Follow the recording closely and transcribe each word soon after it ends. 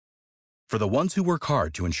For the ones who work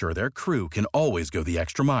hard to ensure their crew can always go the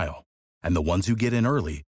extra mile, and the ones who get in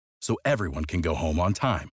early so everyone can go home on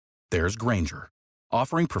time, there's Grainger,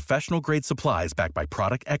 offering professional-grade supplies backed by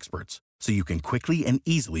product experts so you can quickly and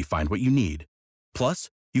easily find what you need. Plus,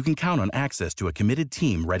 you can count on access to a committed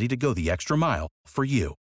team ready to go the extra mile for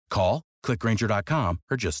you. Call, click Grainger.com,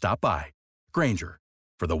 or just stop by. Grainger,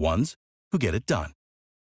 for the ones who get it done.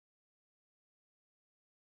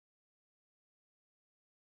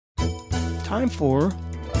 Time for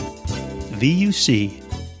VUC.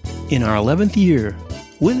 In our 11th year,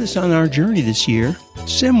 with us on our journey this year,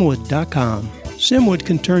 Simwood.com. Simwood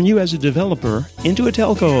can turn you as a developer into a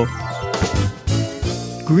telco.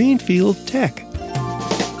 Greenfield Tech.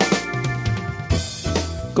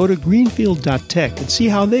 Go to greenfield.tech and see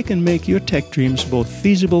how they can make your tech dreams both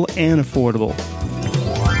feasible and affordable.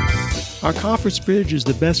 Our conference bridge is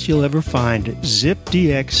the best you'll ever find at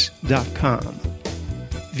zipdx.com.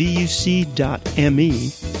 VUC.me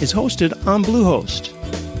is hosted on Bluehost.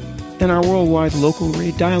 And our worldwide local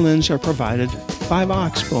rate dial-ins are provided by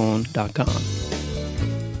voxbone.com.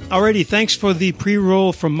 Alrighty, thanks for the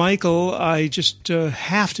pre-roll from Michael. I just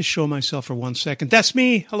have to show myself for 1 second. That's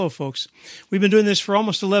me. Hello, folks. We've been doing this for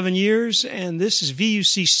almost 11 years, and this is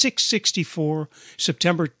VUC664,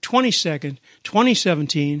 September 22nd,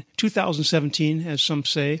 2017, as some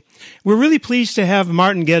say. We're really pleased to have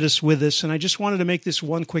Martin Geddes with us, and I just wanted to make this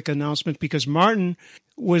one quick announcement because Martin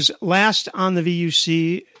was last on the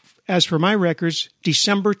VUC, as per my records,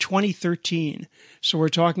 December 2013. So we're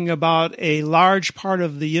talking about a large part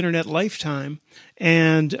of the internet lifetime.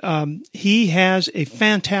 And he has a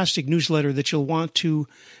fantastic newsletter that you'll want to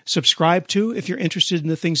subscribe to if you're interested in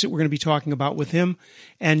the things that we're going to be talking about with him.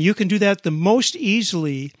 And you can do that the most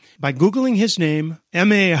easily by Googling his name,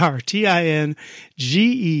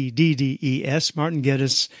 MartinGeddes, Martin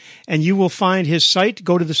Geddes, and you will find his site.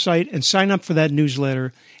 Go to the site and sign up for that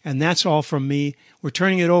newsletter. And that's all from me. We're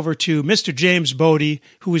turning it over to Mr. James Bodie,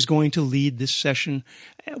 who is going to lead this session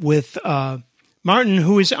with Martin,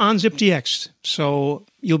 who is on ZipDX. So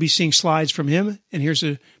you'll be seeing slides from him. And here's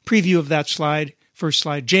a preview of that slide. First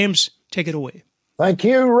slide. James, take it away. Thank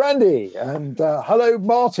you, Randy. And hello,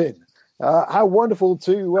 Martin. How wonderful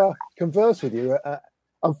to converse with you.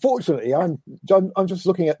 Unfortunately, I'm just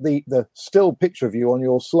looking at the still picture of you on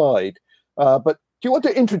your slide. But do you want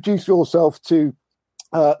to introduce yourself to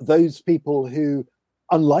those people who,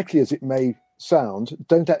 unlikely as it may sound,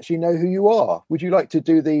 don't actually know who you are? Would you like to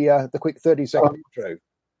do the quick 30-second intro?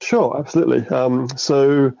 Sure, absolutely.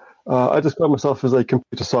 I describe myself as a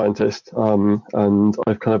computer scientist, and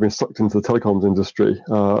I've kind of been sucked into the telecoms industry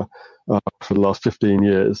for the last 15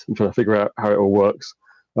 years and trying to figure out how it all works.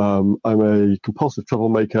 I'm a compulsive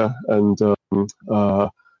troublemaker, and the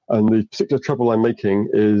particular trouble I'm making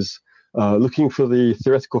is looking for the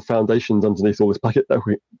theoretical foundations underneath all this packet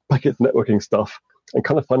networking stuff and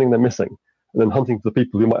kind of finding them missing, and then hunting for the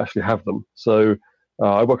people who might actually have them. So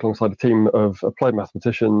I work alongside a team of applied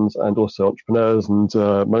mathematicians and also entrepreneurs and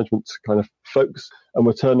management kind of folks, and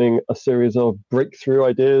we're turning a series of breakthrough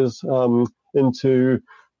ideas into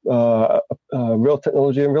real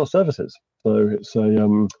technology and real services. So it's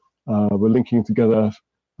we're linking together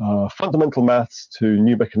fundamental maths to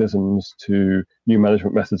new mechanisms to new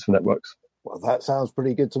management methods for networks. Well, that sounds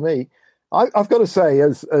pretty good to me. I've got to say,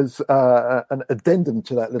 as an addendum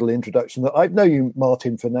to that little introduction, that I've known you,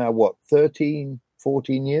 Martin, for now, 13,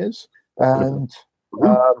 14 years? And,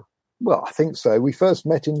 well, I think so. We first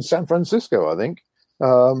met in San Francisco, I think.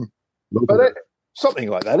 Something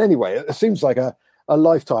like that. Anyway, it seems like a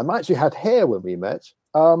lifetime. I actually had hair when we met.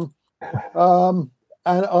 And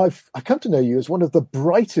I've come to know you as one of the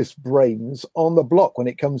brightest brains on the block when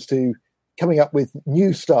it comes to coming up with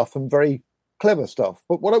new stuff and very clever stuff.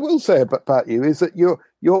 But what I will say about you is that you're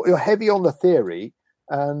heavy on the theory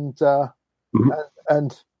and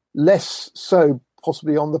less so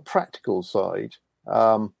possibly on the practical side.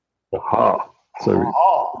 So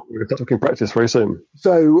we're talking practice very soon.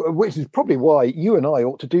 So, which is probably why you and I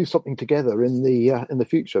ought to do something together in the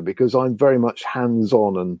future, because I'm very much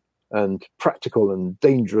hands-on and practical and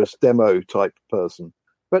dangerous demo type person.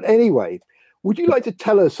 But anyway, would you like to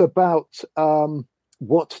tell us about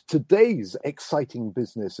what today's exciting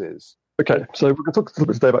business is? Okay, so we're going to talk a little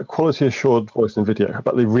bit today about quality assured voice and video,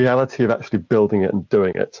 about the reality of actually building it and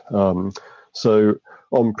doing it. So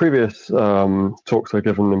on previous talks I've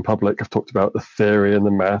given in public, I've talked about the theory and the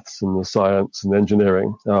maths and the science and the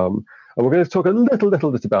engineering. And we're going to talk a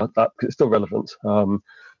little bit about that because it's still relevant. But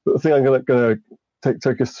the thing I'm going to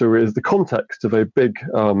take us through is the context of a big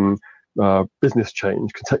business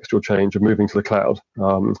change, contextual change of moving to the cloud.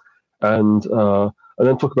 and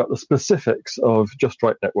then talk about the specifics of Just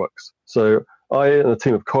Right Networks. So I and a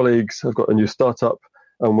team of colleagues have got a new startup,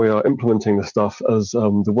 and we are implementing the stuff as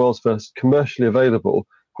the world's first commercially available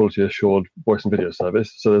quality assured voice and video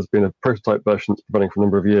service. So there's been a prototype version that's been running for a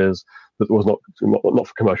number of years that was not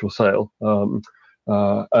for commercial sale. And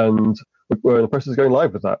we're in the process of going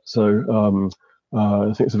live with that. So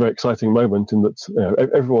I think it's a very exciting moment in that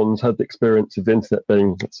everyone's had the experience of the internet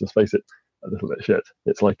being, let's just face it, a little bit shit.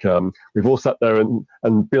 It's like we've all sat there and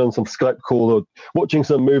been on some Skype call or watching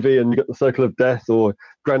some movie, and you get the circle of death, or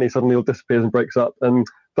Granny suddenly all disappears and breaks up, and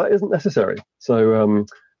that isn't necessary. So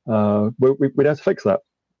we have to fix that.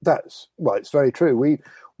 That's well, it's very true.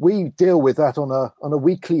 We deal with that on a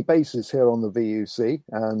weekly basis here on the VUC,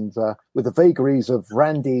 and with the vagaries of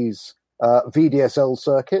Randy's VDSL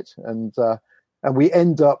circuit, and we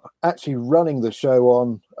end up actually running the show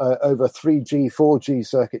on over 3G, 4G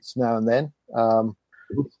circuits now and then.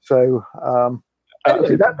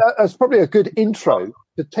 Anyway, that's probably a good intro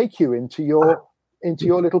to take you into your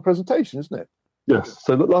little presentation, isn't it? Yes.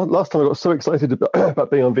 So last time I got so excited about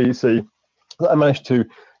being on VUC that I managed to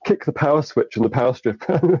kick the power switch and the power strip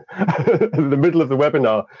in the middle of the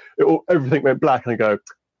webinar. Everything went black, and I go,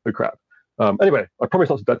 oh crap. Anyway, I promise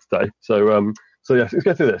not to do that today. So yes, let's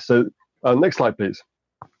go through this. So next slide, please.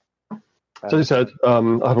 So as you said, I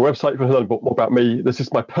have a website if you want to learn more about me. This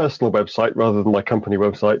is my personal website rather than my company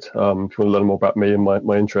website. If you want to learn more about me and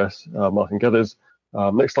my interests, Martin Geddes.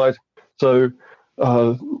 Next slide. So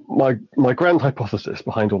my grand hypothesis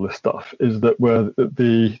behind all this stuff is that we're at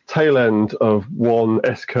the tail end of one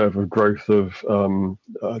S-curve of growth of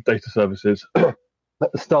data services at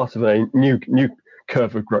the start of a new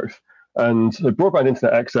curve of growth. And so broadband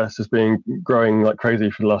internet access has been growing like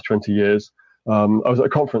crazy for the last 20 years. I was at a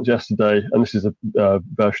conference yesterday, and this is a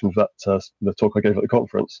version of that the talk I gave at the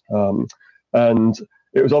conference. And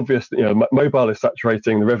it was obvious that mobile is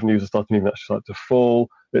saturating, the revenues are starting to start to fall.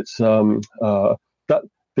 It's that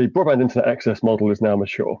the broadband internet access model is now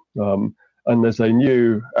mature, and there's a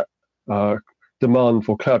new demand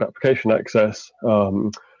for cloud application access,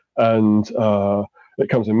 and it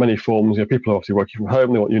comes in many forms. People are obviously working from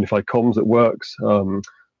home. They want unified comms that works.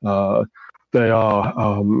 They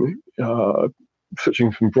are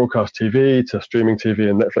switching from broadcast TV to streaming TV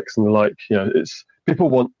and Netflix and the like. It's people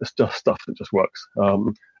want just stuff that just works,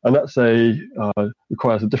 and that's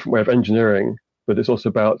requires a different way of engineering. But it's also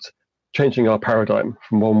about changing our paradigm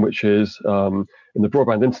from one which is in the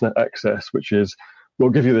broadband internet access, which is we'll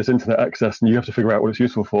give you this internet access and you have to figure out what it's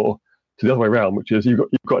useful for, to the other way around, which is you've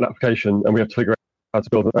got an application and we have to figure out how to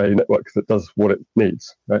build a network that does what it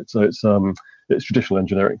needs. Right. So it's traditional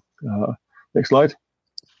engineering. Next slide.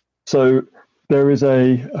 So there is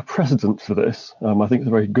a precedent for this. I think it's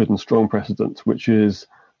a very good and strong precedent, which is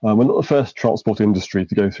we're not the first transport industry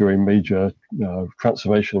to go through a major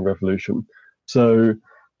transformation and revolution. So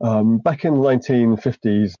back in the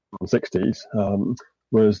 1950s and 60s,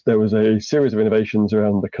 there was a series of innovations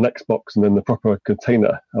around the Connect box and then the proper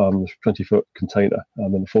container, the 20-foot container,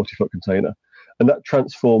 and then the 40-foot container. And that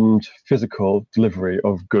transformed physical delivery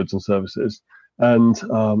of goods and services. And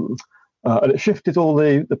it shifted all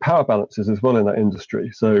the power balances as well in that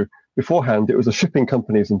industry. So beforehand, it was the shipping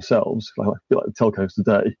companies themselves, like the telcos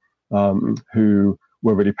today, who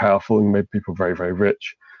were really powerful and made people very, very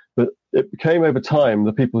rich. But it became over time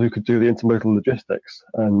the people who could do the intermodal logistics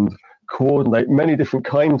and coordinate many different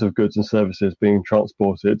kinds of goods and services being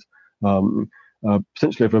transported,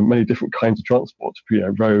 potentially over many different kinds of transport,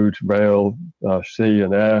 road, rail, sea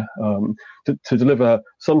and air, to deliver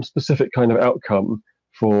some specific kind of outcome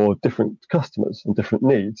for different customers and different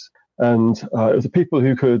needs. And it was the people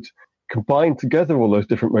who could combine together all those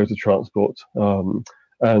different modes of transport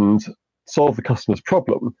and solve the customer's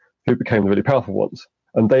problem who became the really powerful ones.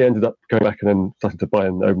 And they ended up going back and then starting to buy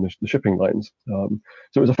and own the shipping lines. So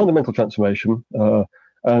it was a fundamental transformation,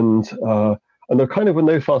 and there kind of were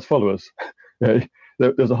no fast followers.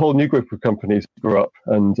 There's a whole new group of companies that grew up,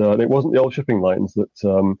 and it wasn't the old shipping lines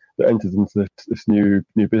that entered into this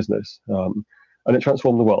new business, and it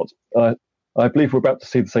transformed the world. I believe we're about to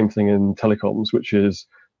see the same thing in telecoms, which is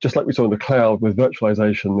just like we saw in the cloud with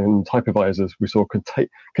virtualization and hypervisors. We saw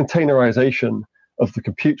containerization of the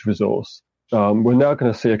compute resource. We're now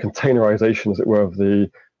going to see a containerization, as it were, of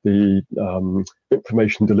the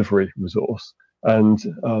information delivery resource. And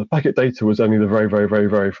packet data was only the very, very, very,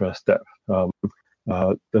 very first step.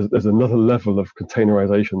 There's another level of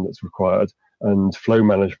containerization that's required and flow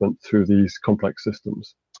management through these complex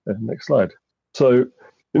systems. Next slide. So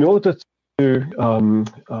in order to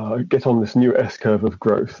get on this new S-curve of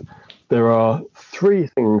growth, there are three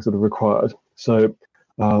things that are required. So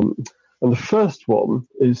And the first one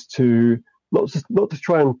is to not to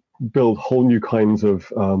try and build whole new kinds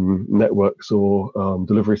of networks or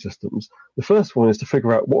delivery systems. The first one is to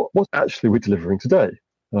figure out what actually we're delivering today.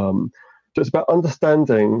 So it's about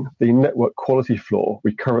understanding the network quality flaw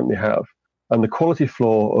we currently have. And the quality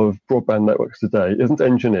flaw of broadband networks today isn't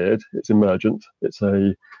engineered, it's emergent. It's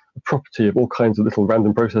a property of all kinds of little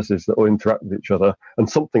random processes that all interact with each other, and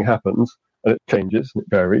something happens, and it changes, and it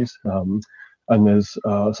varies. And there's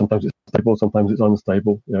sometimes it's stable, sometimes it's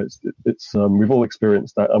unstable. We've all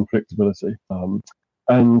experienced that unpredictability.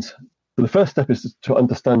 And the first step is to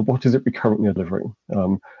understand what is it we currently are delivering,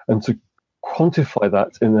 and to quantify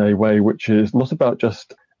that in a way which is not about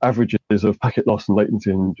just averages of packet loss and latency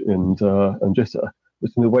and jitter,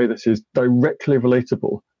 but in a way that is directly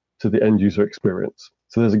relatable to the end user experience.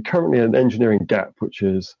 So there's currently an engineering gap, which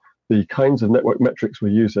is the kinds of network metrics we're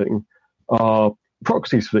using are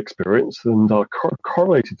proxies for the experience and are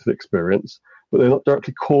correlated to the experience, but they're not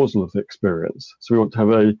directly causal of the experience. So we want to have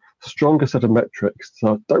a stronger set of metrics that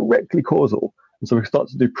are directly causal, and so we can start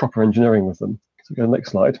to do proper engineering with them. So go to the next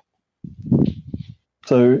slide.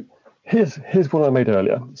 So here's what I made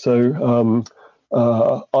earlier. So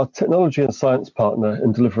our technology and science partner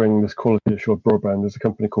in delivering this quality assured broadband is a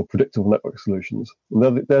company called Predictable Network Solutions.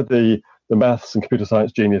 And they're the maths and computer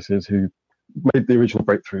science geniuses who made the original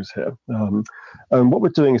breakthroughs here. And what we're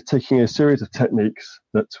doing is taking a series of techniques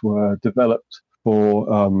that were developed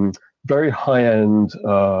for very high-end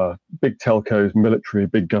big telcos, military,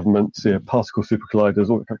 big governments, particle supercolliders,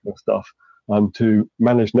 all that kind of stuff, to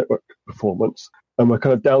manage network performance. And we're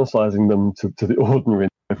kind of downsizing them to the ordinary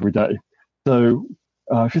every day. So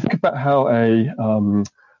if you think about how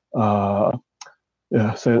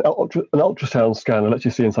say an ultrasound scanner lets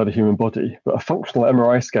you see inside a human body, but a functional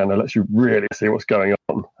MRI scanner lets you really see what's going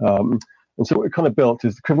on. And so what we kind of built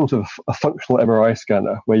is the equivalent of a functional MRI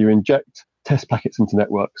scanner where you inject test packets into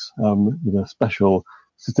networks with a special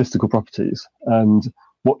statistical properties and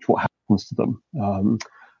watch what happens to them.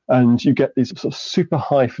 And you get these sort of super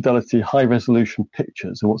high fidelity, high resolution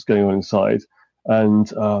pictures of what's going on inside. And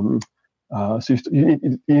so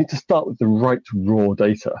you need to start with the right raw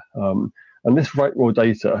data. And this right raw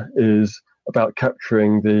data is about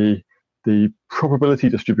capturing the probability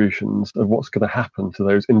distributions of what's going to happen to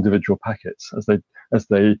those individual packets as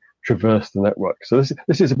they traverse the network. So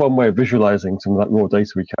this is one way of visualizing some of that raw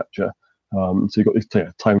data we capture. So you've got these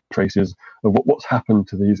time traces of what's happened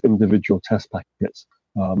to these individual test packets.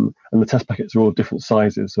 And the test packets are all different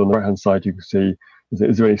sizes. So on the right-hand side, you can see,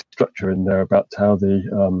 is there any structure in there about how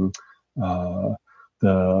the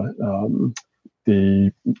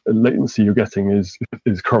latency you're getting is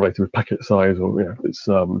correlated with packet size, or it's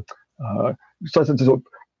starting to sort of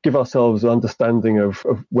give ourselves an understanding of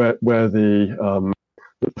where the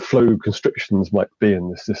flow constrictions might be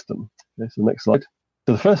in this system. Okay, so next slide.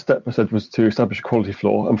 So the first step I said was to establish a quality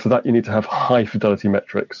flaw, and for that you need to have high fidelity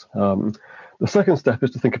metrics. The second step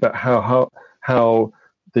is to think about how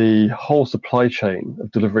the whole supply chain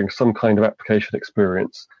of delivering some kind of application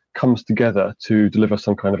experience comes together to deliver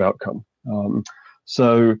some kind of outcome.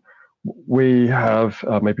 So we have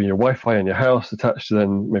maybe your Wi-Fi in your house attached to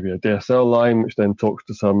then maybe a DSL line, which then talks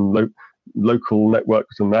to some local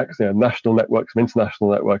networks and national networks, some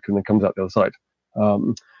international network, and then comes out the other side.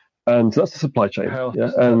 And so that's the supply chain.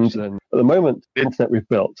 And at the moment, the internet we've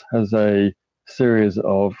built has a series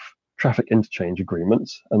of traffic interchange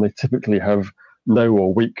agreements, and they typically have no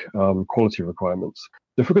or weak quality requirements.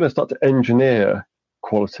 So if we're going to start to engineer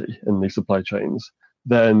quality in these supply chains,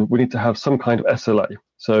 then we need to have some kind of SLA.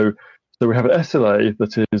 So we have an SLA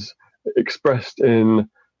that is expressed in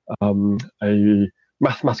a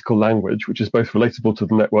mathematical language, which is both relatable to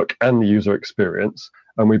the network and the user experience.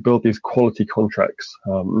 And we build these quality contracts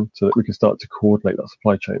so that we can start to coordinate that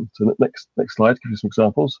supply chain. So next slide, give you some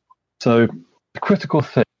examples. So the critical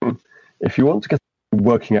thing, if you want to get a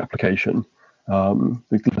working application,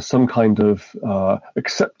 there's some kind of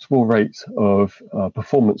acceptable rate of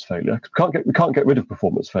performance failure. We can't get rid of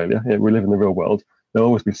performance failure. We live in the real world. There'll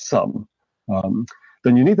always be some.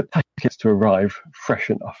 Then you need the packets to arrive fresh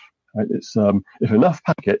enough. Right? It's if enough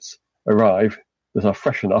packets arrive that are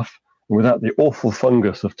fresh enough and without the awful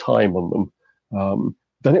fungus of time on them,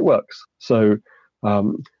 then it works. So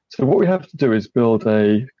what we have to do is build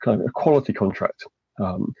a kind of a quality contract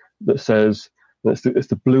that says, it's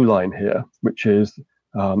the blue line here, which is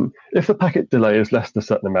if the packet delay is less than a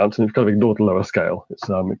certain amount, and you've kind of ignored the lower scale,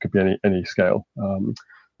 it could be any scale,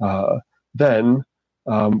 then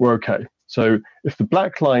we're okay. So if the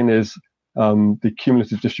black line is the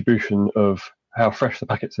cumulative distribution of how fresh the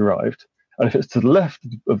packets arrived, and if it's to the left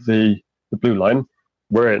of the blue line,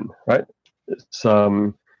 we're in, right? It's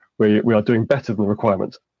we're we are doing better than the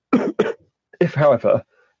requirement. If, however,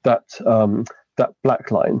 that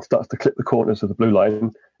black line starts to clip the corners of the blue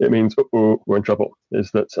line, it means we're in trouble.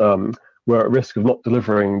 Is that we're at risk of not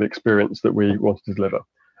delivering the experience that we wanted to deliver.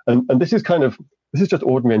 And this is just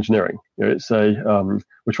ordinary engineering. It's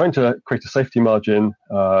we're trying to create a safety margin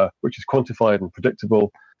which is quantified and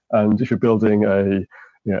predictable. And if you're building a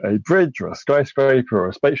bridge or a skyscraper or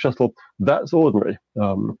a space shuttle, that's ordinary.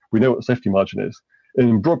 We know what the safety margin is.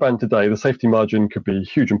 In broadband today, the safety margin could be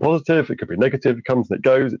huge and positive. It could be negative. It comes and it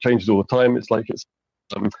goes. It changes all the time. It's like it's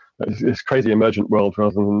this crazy emergent world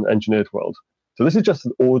rather than an engineered world. So this is just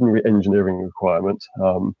an ordinary engineering requirement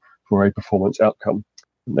for a performance outcome.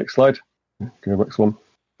 Next slide. Go next one.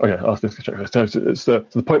 Okay, ask this. So it's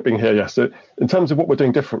the point being here, yes. So in terms of what we're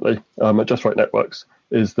doing differently at Just Right Networks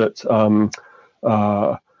is that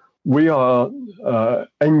we are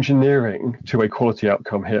engineering to a quality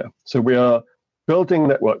outcome here. So we are building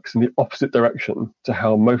networks in the opposite direction to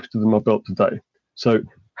how most of them are built today. So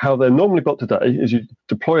how they're normally built today is you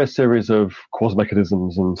deploy a series of cause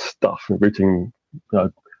mechanisms and stuff, and routing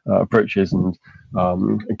approaches and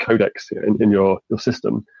codecs in your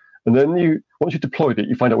system. And then once you've deployed it,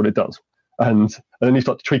 you find out what it does. And then you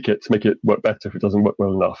start to tweak it to make it work better if it doesn't work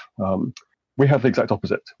well enough. We have the exact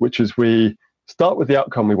opposite, which is we start with the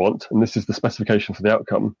outcome we want, and this is the specification for the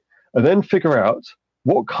outcome, and then figure out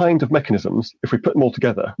what kind of mechanisms, if we put them all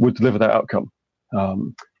together, would deliver that outcome,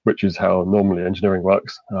 which is how normally engineering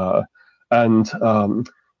works. But the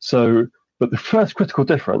first critical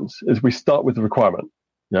difference is we start with the requirement,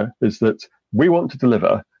 is that we want to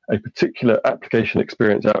deliver a particular application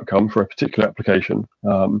experience outcome for a particular application,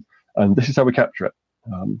 and this is how we capture it.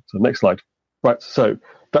 So next slide. Right, so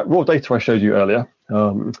that raw data I showed you earlier,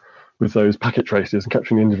 with those packet traces and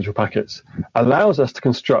capturing the individual packets, allows us to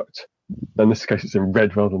construct, in this case it's in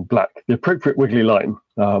red rather than black, the appropriate wiggly line,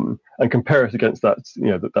 and compare it against that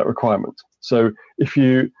requirement. So if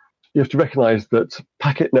you have to recognize that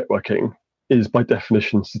packet networking is by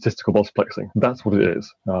definition statistical multiplexing. That's what it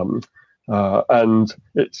is. And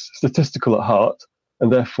it's statistical at heart,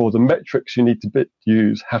 and therefore the metrics you need to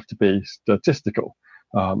use have to be statistical.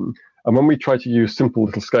 And when we try to use simple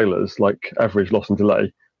little scalars like average, loss, and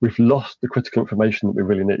delay, we've lost the critical information that we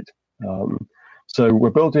really need. So we're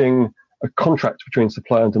building a contract between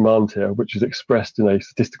supply and demand here, which is expressed in a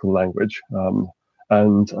statistical language, and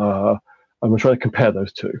we're trying to compare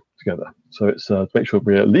those two together. So it's to make sure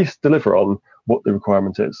we at least deliver on what the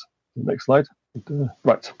requirement is. Next slide.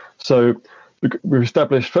 Right. So we've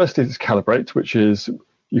established firstly this calibrate, which is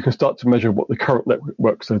you can start to measure what the current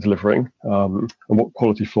networks are delivering and what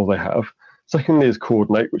quality flaw they have. Secondly is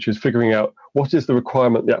coordinate, which is figuring out what is the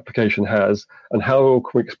requirement the application has and how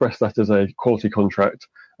can we express that as a quality contract,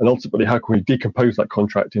 and ultimately how can we decompose that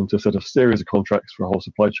contract into a sort of series of contracts for a whole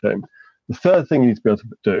supply chain. The third thing you need to be able to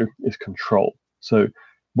do is control. So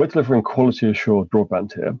we're delivering quality assured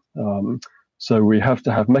broadband here. So we have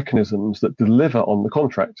to have mechanisms that deliver on the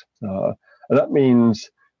contract. And that means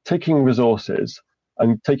taking resources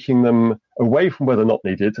and taking them away from where they're not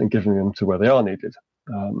needed and giving them to where they are needed.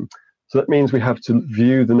 So that means we have to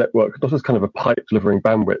view the network not as kind of a pipe delivering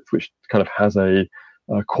bandwidth, which kind of has a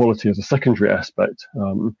quality as a secondary aspect,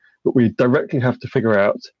 but we directly have to figure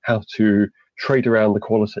out how to trade around the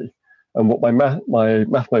quality. And what my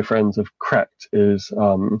Mathmo friends have cracked is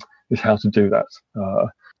how to do that.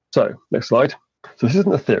 So next slide. So this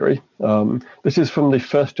isn't a theory. This is from the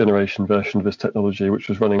first generation version of this technology, which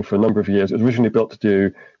was running for a number of years. It was originally built to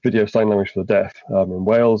do video sign language for the deaf in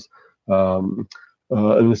Wales.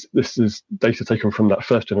 And this is data taken from that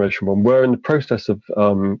first generation one. We're in the process of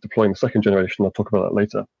deploying the second generation. I'll talk about that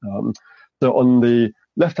later. So on the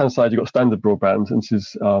left-hand side, you've got standard broadband, and this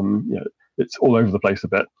is it's all over the place a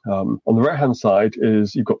bit. On the right-hand side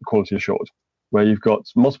is you've got the quality assured, where you've got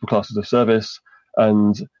multiple classes of service,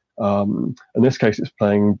 and in this case, it's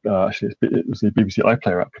playing. Actually, it was the BBC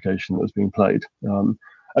iPlayer application that was being played, and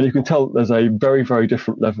you can tell there's a very, very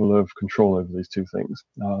different level of control over these two things.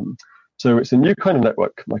 So it's a new kind of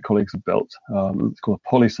network my colleagues have built. It's called a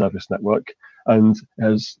poly-service network, and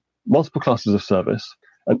has multiple classes of service,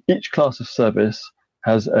 and each class of service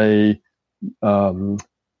has a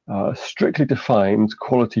strictly defined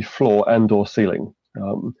quality floor and or ceiling.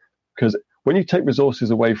 Because when you take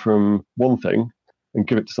resources away from one thing and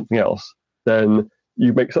give it to something else, then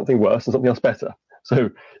you make something worse and something else better. So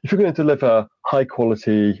if you're going to deliver high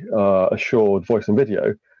quality assured voice and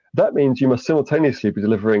video, that means you must simultaneously be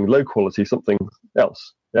delivering low quality something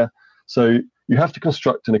else. Yeah. So you have to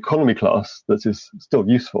construct an economy class that is still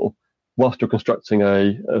useful whilst you're constructing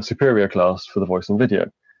a superior class for the voice and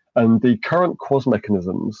video. And the current quas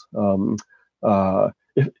mechanisms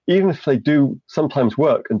even if they do sometimes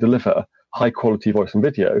work and deliver high quality voice and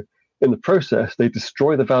video, in the process they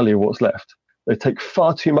destroy the value of what's left. They take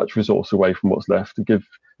far too much resource away from what's left and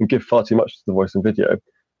give far too much to the voice and video,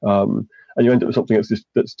 and you end up with something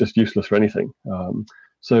that's just useless for anything.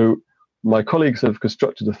 So my colleagues have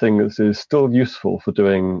constructed a thing that is still useful for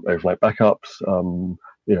doing overnight backups,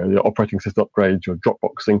 your operating system upgrades, your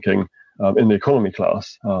Dropbox syncing in the economy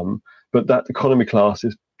class. But that economy class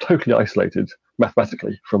is totally isolated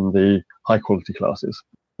mathematically from the high quality classes.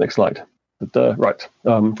 Next slide. Right.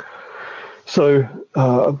 So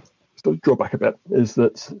draw back a bit, is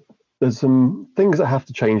that there's some things that have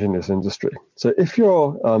to change in this industry. So if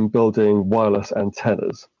you're building wireless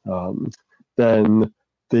antennas, then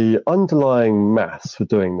the underlying maths for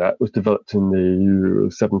doing that was developed in the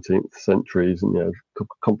 17th centuries and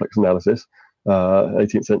complex analysis,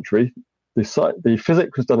 18th century. The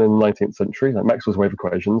physics was done in the 19th century, like Maxwell's wave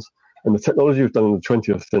equations, and the technology was done in the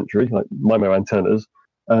 20th century, like MIMO antennas.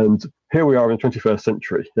 And here we are in the 21st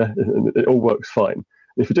century. Yeah, it all works fine.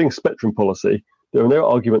 If you're doing spectrum policy, there are no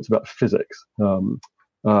arguments about physics.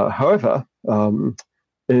 However,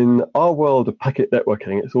 in our world of packet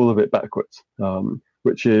networking, it's all a bit backwards,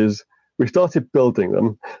 which is we started building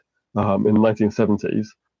them in the 1970s,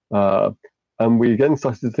 and we again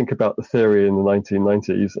started to think about the theory in the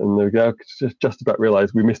 1990s, and we just about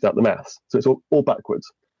realized we missed out the maths. So it's all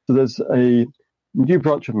backwards. So there's a new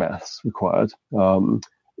branch of maths required.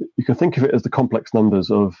 You can think of it as the complex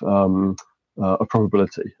numbers of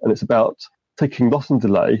probability, and it's about taking loss and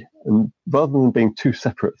delay, and rather than being two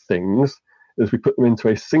separate things, is we put them into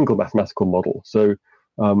a single mathematical model. So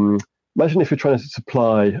imagine if you're trying to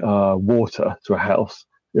supply water to a house,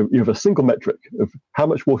 you have a single metric of how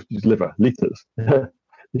much water do you deliver, litres.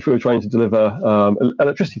 If you were trying to deliver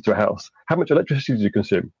electricity to a house, how much electricity do you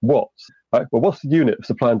consume? Watts. Right? Well, what's the unit of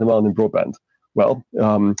supply and demand in broadband? Well,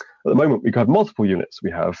 at the moment, we have multiple units.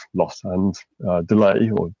 We have loss and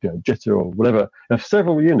delay, or jitter, or whatever. We have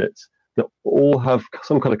several units that all have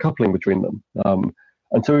some kind of coupling between them.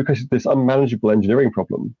 And so we created this unmanageable engineering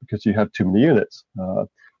problem because you have too many units.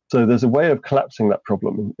 So there's a way of collapsing that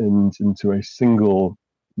problem into a single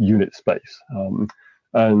unit space.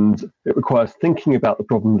 And it requires thinking about the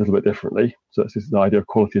problem a little bit differently. So this is the idea of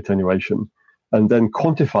quality attenuation, and then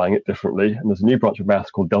quantifying it differently. And there's a new branch of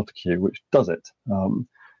maths called delta Q, which does it.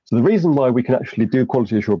 So the reason why we can actually do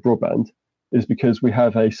quality assured broadband is because we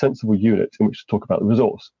have a sensible unit in which to talk about the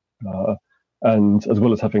resource, and as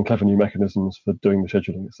well as having clever new mechanisms for doing the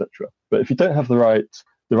scheduling, etc. But if you don't have the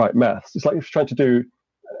right maths, it's like if you're trying to do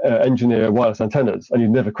engineer wireless antennas and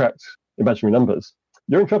you've never cracked imaginary numbers,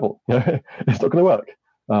 you're in trouble. It's not going to work.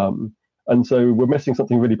 And so we're missing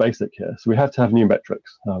something really basic here. So we have to have new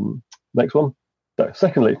metrics. Next one. So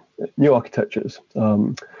secondly, new architectures.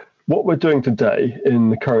 What we're doing today in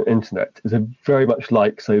the current internet is very much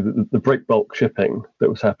like, say, the break bulk shipping that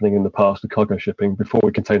was happening in the past with cargo shipping before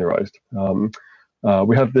we containerized.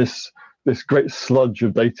 We have this great sludge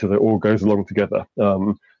of data that all goes along together.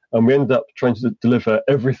 And we end up trying to deliver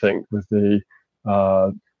everything with the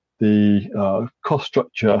cost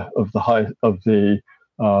structure of the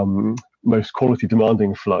most quality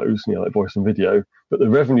demanding flows, like voice and video, but the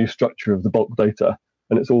revenue structure of the bulk data,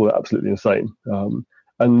 and it's all absolutely insane.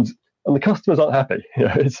 And the customers aren't happy.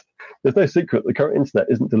 There's no secret the current internet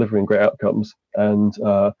isn't delivering great outcomes, and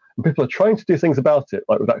people are trying to do things about it,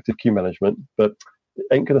 like with active queue management, but it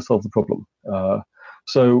ain't going to solve the problem.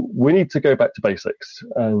 So we need to go back to basics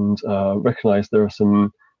and recognize there are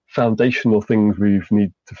some foundational things we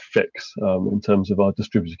need to fix in terms of our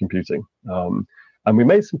distributed computing. And we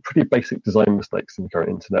made some pretty basic design mistakes in the current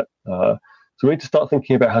internet. So we need to start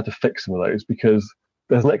thinking about how to fix some of those, because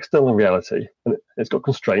there's an external reality and it's got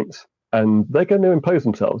constraints, and they're going to impose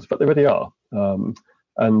themselves, but they already are.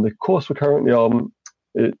 And the course we're currently on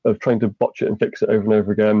of trying to botch it and fix it over and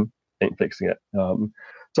over again ain't fixing it.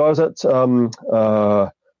 So I was at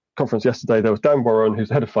a conference yesterday. There was Dan Warren, who's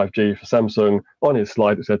the head of 5G for Samsung. On his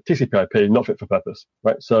slide, it said TCP/IP, not fit for purpose.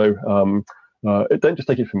 Right. So don't just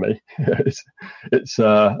take it from me. it's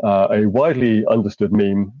a widely understood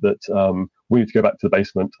meme that we need to go back to the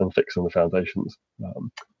basement and fix on the foundations.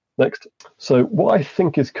 Next. So what I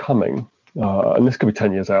think is coming, and this could be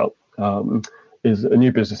 10 years out, is a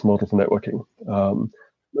new business model for networking.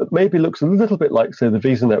 That maybe looks a little bit like, say, the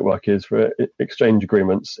Visa network is for exchange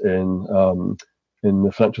agreements in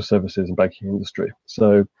the financial services and banking industry.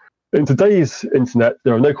 So in today's internet,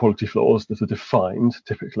 there are no quality flaws that are defined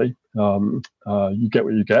typically. You get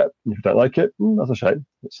what you get. If you don't like it, that's a shame.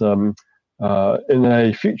 It's in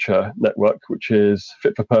a future network, which is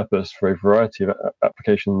fit for purpose for a variety of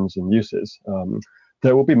applications and uses,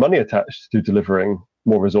 there will be money attached to delivering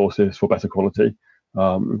more resources for better quality.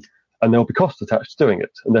 And there'll be costs attached to doing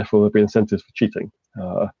it, and therefore there'll be incentives for cheating.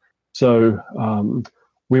 So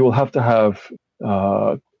we will have to have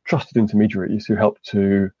trusted intermediaries who help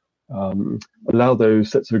to allow those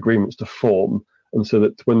sets of agreements to form, and so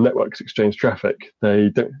that when networks exchange traffic, they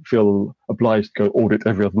don't feel obliged to go and audit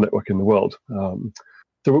every other network in the world.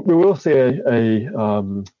 So we will see a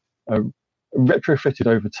retrofitted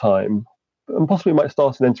over time, and possibly might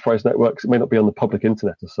start in enterprise networks. It may not be on the public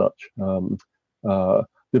internet as such.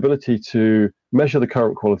 The ability to measure the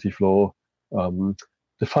current quality floor,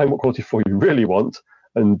 define what quality floor you really want,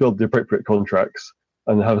 and build the appropriate contracts,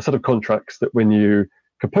 and have a set of contracts that when you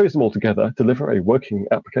compose them all together, deliver a working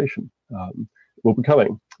application. Will be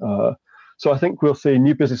coming. So I think we'll see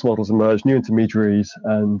new business models emerge, new intermediaries,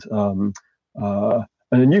 and a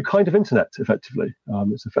new kind of internet, effectively.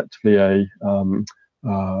 It's effectively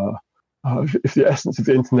if the essence of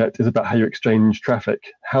the internet is about how you exchange traffic,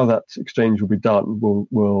 how that exchange will be done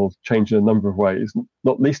will change in a number of ways,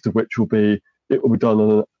 not least of which will be it will be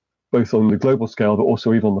done both on the global scale, but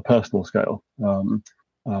also even on the personal scale.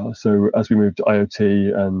 So as we move to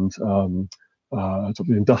IoT and sort of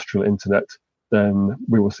the industrial internet, then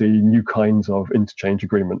we will see new kinds of interchange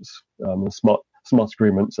agreements, smart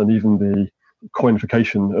agreements, and even the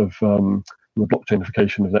coinification of the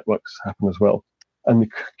blockchainification of networks happen as well. And the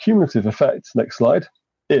cumulative effect, next slide,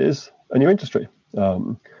 is a new industry.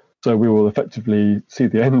 So we will effectively see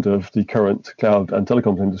the end of the current cloud and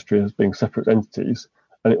telecoms industry as being separate entities,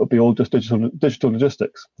 and it will be all just digital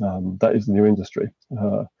logistics. That is the new industry.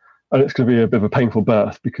 And it's going to be a bit of a painful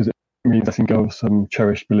birth, because it means letting go of some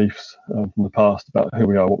cherished beliefs from the past about who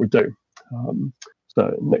we are, what we do.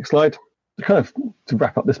 So next slide. To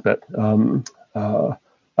wrap up this bit,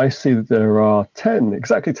 I see that there are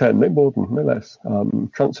exactly 10, no more than, no less,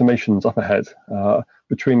 transformations up ahead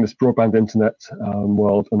between this broadband internet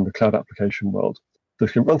world and the cloud application world. So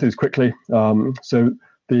if you can run through this quickly. So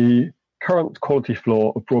the current quality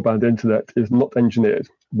floor of broadband internet is not engineered.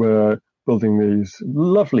 We're building these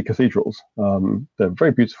lovely cathedrals. They're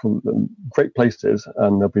very beautiful and great places,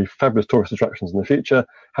 and there'll be fabulous tourist attractions in the future.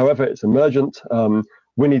 However, it's emergent.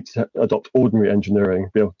 We need to adopt ordinary engineering,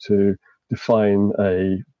 be able to define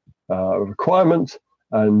a requirement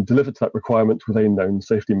and deliver to that requirement with a known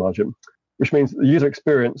safety margin, which means that the user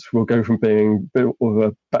experience will go from being built with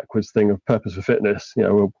a backwards thing of purpose for fitness.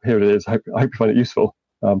 Well, here it is. I hope you find it useful.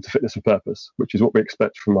 To fitness for purpose, which is what we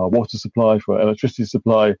expect from our water supply, for our electricity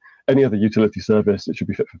supply, any other utility service. It should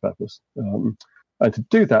be fit for purpose. And to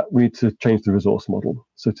do that, we need to change the resource model.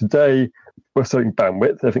 So today, we're selling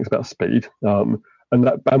bandwidth. Everything's about speed. And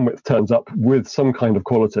that bandwidth turns up with some kind of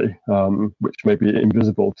quality, which may be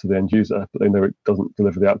invisible to the end user, but they know it doesn't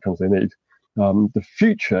deliver the outcomes they need. The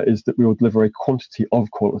future is that we will deliver a quantity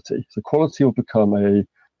of quality. So quality will become a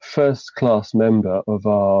first-class member of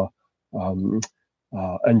our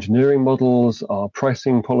engineering models, our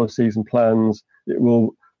pricing policies and plans. It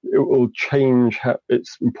will change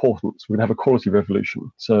its importance. We're going to have a quality revolution.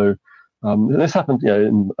 So this happened,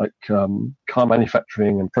 in car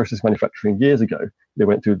manufacturing and process manufacturing years ago. They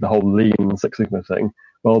went through the whole lean Six Sigma thing.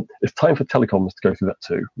 Well, it's time for telecoms to go through that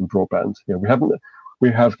too, and broadband.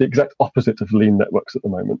 We have the exact opposite of lean networks at the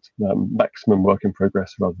moment. Maximum work in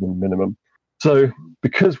progress rather than minimum. So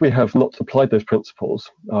because we have not applied those principles,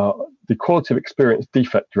 the quality of experience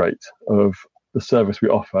defect rate of the service we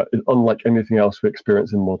offer is unlike anything else we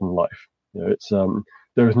experience in modern life.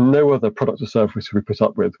 There is no other product or service we put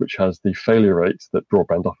up with which has the failure rate that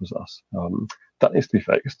broadband offers us. That needs to be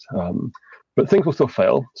fixed. But things will still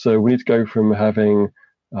fail. So we need to go from having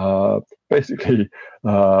basically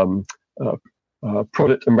product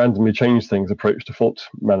and randomly change things approach to fault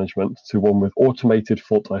management to one with automated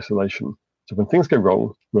fault isolation. So when things go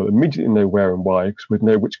wrong, we'll immediately know where and why, because we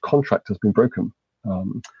know which contract has been broken,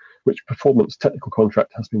 which performance technical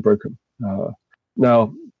contract has been broken.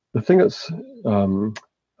 Now, the thing that's the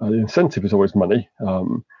incentive is always money,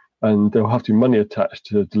 and there will have to be money attached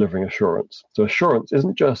to delivering assurance. So assurance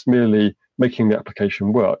isn't just merely making the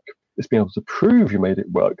application work; it's being able to prove you made it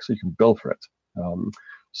work, so you can bill for it.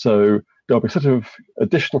 So there'll be sort of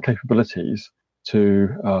additional capabilities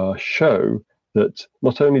to show that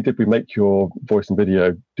not only did we make your voice and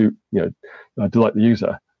video delight the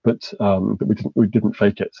user, but we didn't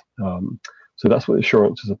fake it. So that's what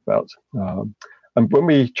assurance is about. And when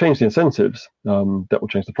we change the incentives, that will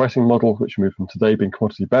change the pricing model, which we move from today being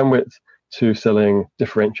commodity bandwidth to selling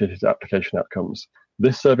differentiated application outcomes.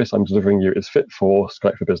 This service I'm delivering you is fit for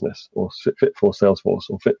Skype for Business, or fit for Salesforce,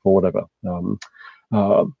 or fit for whatever.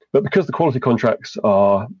 But because the quality contracts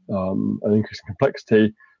are an increasing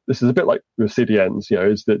complexity, this is a bit like with CDNs,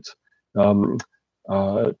 is that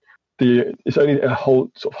it's only a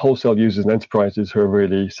wholesale users and enterprises who are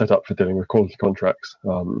really set up for dealing with quality contracts,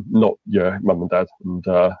 not your mum and dad. And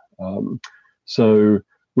so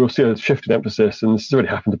we'll see a shift in emphasis, and this has already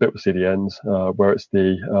happened a bit with CDNs, where it's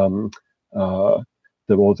the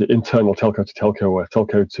internal telco to telco, or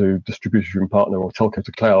telco to distribution partner, or telco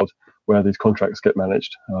to cloud, where these contracts get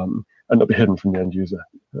managed, and they'll be hidden from the end user.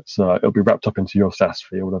 It'll be wrapped up into your SaaS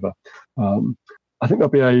fee or whatever. I think there'll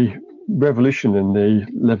be a revolution in the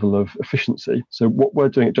level of efficiency. So what we're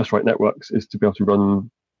doing at Just Right Networks is to be able to run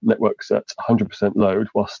networks at 100% load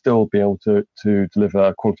while still be able to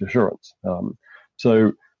deliver quality assurance.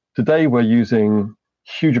 So today we're using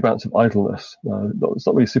huge amounts of idleness. It's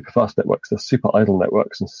not really super fast networks, they're super idle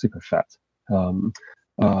networks and super fat to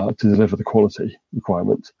deliver the quality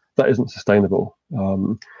requirement. That isn't sustainable.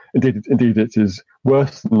 Indeed, it is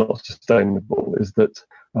worse than not sustainable, is that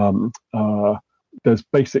there's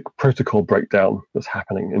basic protocol breakdown that's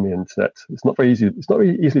happening in the internet. It's not very easy. It's not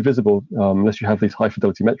very easily visible unless you have these high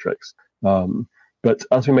fidelity metrics. But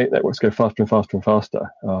as we make networks go faster and faster and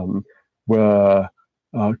faster, we're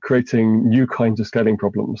creating new kinds of scaling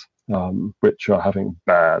problems, which are having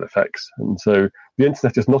bad effects. And so the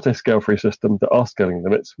internet is not a scale-free system. There are scaling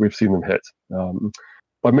limits. We've seen them hit.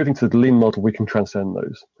 By moving to the lean model, we can transcend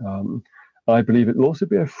those. I believe it will also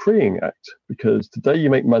be a freeing act, because today you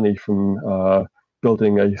make money from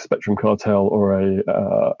building a spectrum cartel or a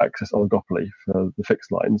access oligopoly for the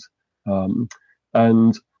fixed lines.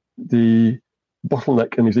 And the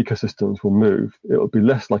bottleneck in these ecosystems will move. It will be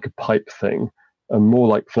less like a pipe thing and more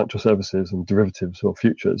like financial services and derivatives or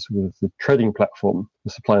futures, with the trading platform,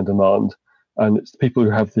 the supply and demand. And it's the people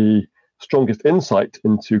who have the strongest insight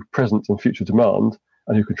into present and future demand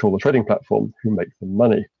and who control the trading platform who make the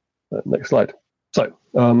money. Next slide. So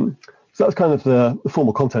that's kind of the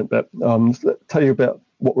formal content bit. Let's tell you about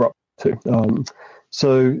what we're up to.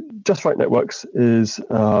 So Just Right Networks is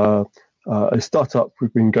a startup.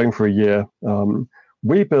 We've been going for a year.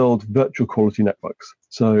 We build virtual quality networks.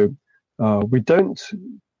 So we don't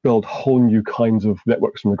build whole new kinds of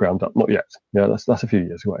networks from the ground up, not yet. Yeah, that's a few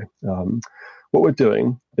years away. What we're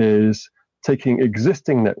doing is taking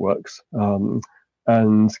existing networks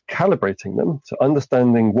and calibrating them, so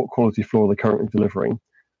understanding what quality floor they're currently delivering,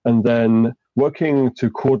 and then working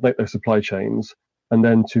to coordinate those supply chains, and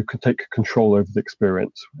then to take control over the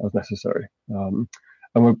experience as necessary. So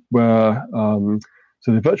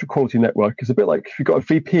the virtual quality network is a bit like if you've got a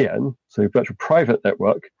VPN, so a virtual private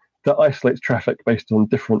network, that isolates traffic based on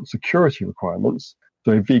different security requirements.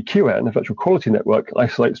 So a VQN, a virtual quality network,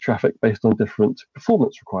 isolates traffic based on different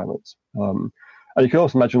performance requirements. And you can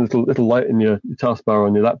also imagine a little light in your taskbar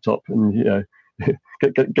on your laptop, and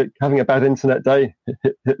having a bad internet day,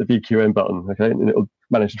 hit the VQN button, okay, and it'll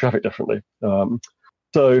manage the traffic differently.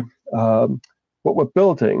 So what we're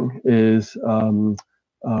building is what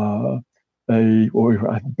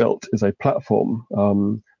we've built is a platform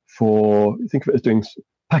for, think of it as doing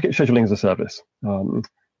packet scheduling as a service.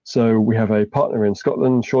 So we have a partner in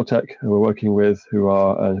Scotland, SureTech, who we're working with, who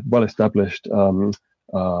are a well-established,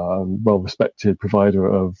 well-respected provider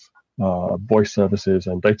of voice services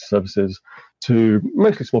and data services to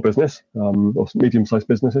mostly small business or medium-sized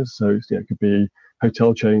businesses. So it could be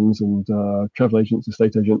hotel chains and travel agents,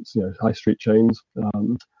 estate agents, high street chains.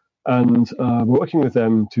 And we're working with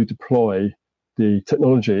them to deploy the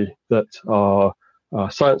technology that our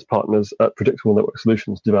science partners at Predictable Network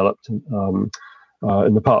Solutions developed in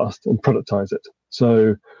the past and productize it.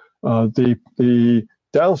 So the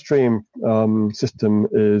downstream system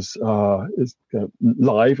is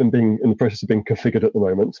live and being in the process of being configured at the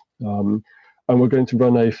moment, and we're going to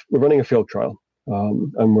we're running a field trial,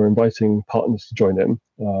 and we're inviting partners to join in.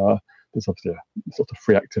 There's obviously a sort of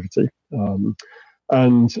free activity, and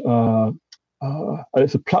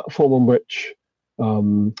it's a platform on which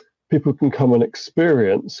people can come and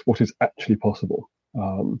experience what is actually possible,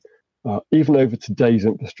 even over today's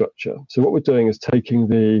infrastructure. So what we're doing is taking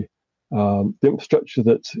the infrastructure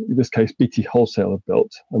that, in this case, BT Wholesale have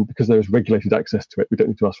built, and because there is regulated access to it, we don't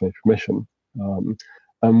need to ask for any permission.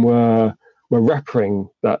 And we're wrapping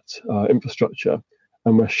that infrastructure,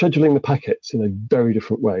 and we're scheduling the packets in a very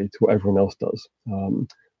different way to what everyone else does.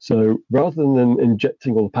 So rather than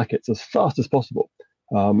injecting all the packets as fast as possible,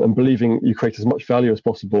 and believing you create as much value as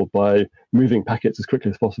possible by moving packets as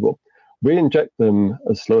quickly as possible, we inject them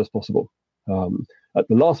as slow as possible, at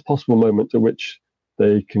the last possible moment at which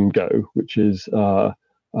they can go, which is, or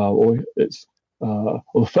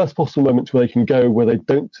the first possible moment where they can go where they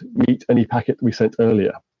don't meet any packet that we sent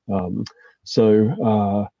earlier. It's a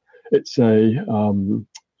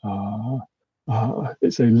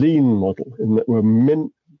lean model in that we're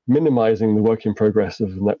minimizing the work in progress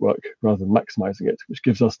of the network rather than maximizing it, which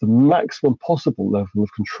gives us the maximum possible level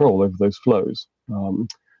of control over those flows.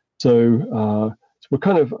 So we're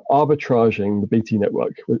kind of arbitraging the BT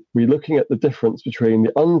network. We're looking at the difference between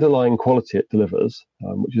the underlying quality it delivers,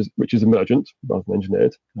 which is emergent rather than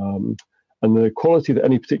engineered, and the quality that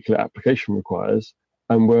any particular application requires,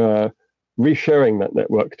 and we're resharing that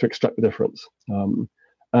network to extract the difference.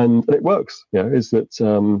 And it works. Is that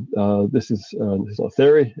this is not a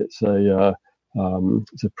theory? It's a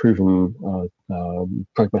proven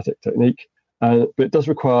pragmatic technique, but it does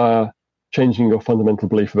require changing your fundamental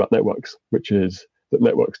belief about networks, which is that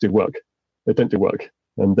networks do work. They don't do work,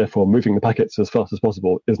 and therefore moving the packets as fast as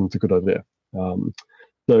possible isn't a good idea.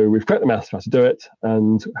 So we've cracked the maths how to do it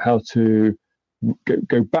and how to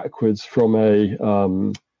go backwards from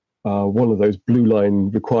one of those blue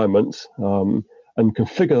line requirements and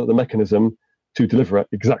configure the mechanism to deliver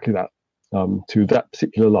exactly that to that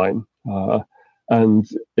particular line. And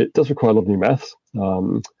it does require a lot of new maths.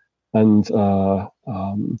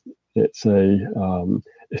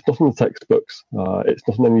 It's not in the textbooks. It's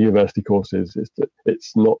not in any university courses.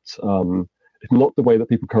 It's not the way that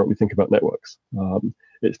people currently think about networks.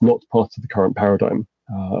 It's not part of the current paradigm.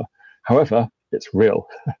 However, it's real.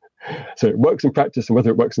 So it works in practice, and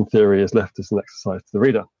whether it works in theory is left as an exercise to the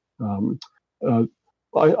reader.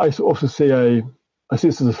 I also see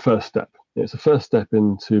this as a first step. It's a first step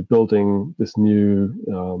into building this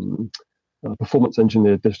new performance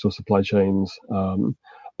engineered digital supply chains. And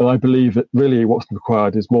I believe that really what's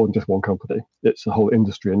required is more than just one company. It's a whole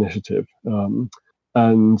industry initiative.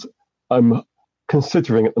 And I'm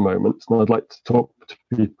considering at the moment, and I'd like to talk to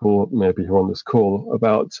people maybe who are on this call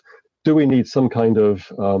about, do we need some kind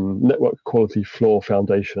of network quality floor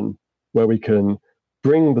foundation where we can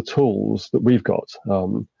bring the tools that we've got,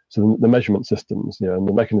 so the measurement systems, and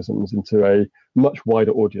the mechanisms, into a much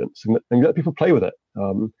wider audience and let people play with it.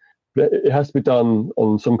 But it has to be done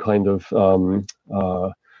on some kind of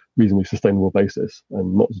reasonably sustainable basis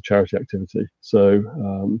and not as a charity activity. So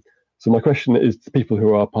my question is to people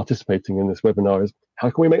who are participating in this webinar is, how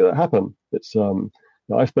can we make that happen? It's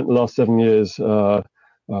I've spent the last 7 years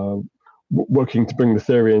working to bring the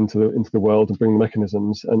theory into the world and bring the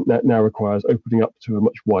mechanisms, and that now requires opening up to a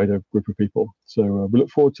much wider group of people. So we look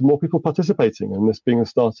forward to more people participating, and this being the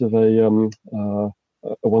start of a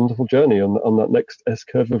wonderful journey on that next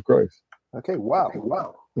S-curve of growth. Okay,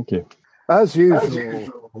 wow. Thank you. As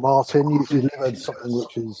usual, Martin, you delivered something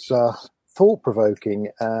which is thought-provoking,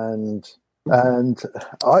 and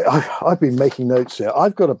I've been making notes here.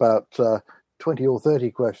 I've got about 20 or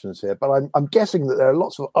 30 questions here, but I'm guessing that there are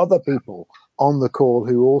lots of other people on the call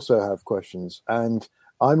who also have questions, and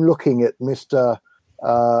I'm looking at Mr.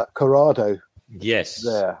 Corrado. Yes,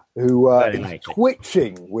 there, who is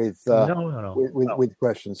twitching with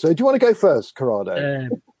questions. So, do you want to go first, Corrado?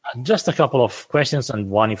 Just a couple of questions and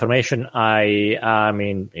one information. I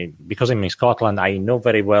mean, because I'm in Scotland, I know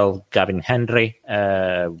very well Gavin Henry.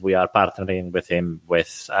 We are partnering with him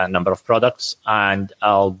with a number of products, and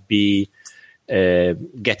I'll be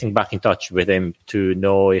getting back in touch with him to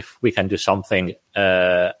know if we can do something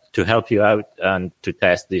to help you out and to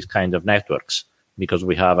test these kind of networks, because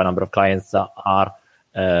we have a number of clients that are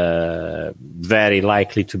very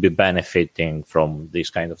likely to be benefiting from this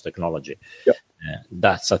kind of technology. Yep.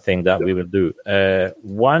 That's a thing that we will do.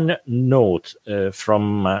 One note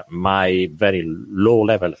from my very low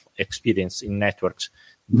level of experience in networks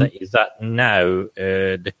is that now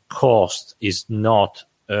the cost is not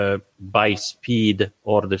by speed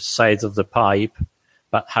or the size of the pipe,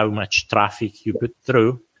 but how much traffic you put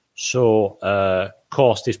through. So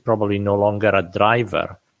cost is probably no longer a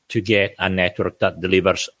driver to get a network that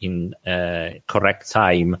delivers in correct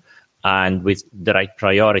time and with the right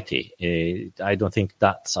priority. I don't think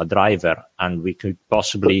that's a driver, and we could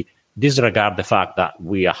possibly disregard the fact that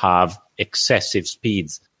we have excessive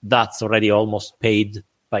speeds. That's already almost paid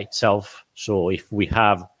by itself. So if we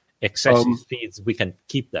have excessive speeds, we can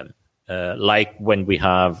keep them. Like when we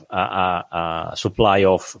have a supply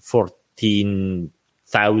of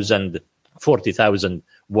 40,000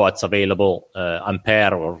 watts available,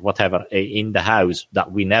 ampere or whatever in the house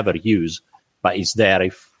that we never use, but it's there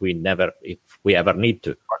if we ever need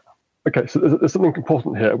to. Okay, so there's something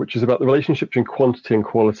important here, which is about the relationship between quantity and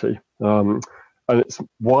quality, and it's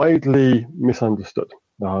widely misunderstood.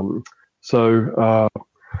 So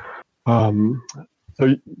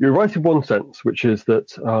you're right in one sense, which is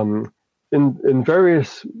that in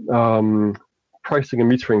various pricing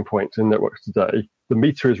and metering points in networks today, the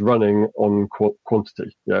meter is running on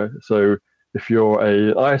quantity. Yeah. So if you're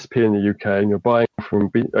an ISP in the UK and you're buying from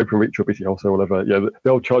OpenReach or BT Wholesale or whatever,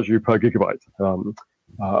 they'll charge you per gigabyte.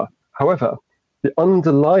 However, the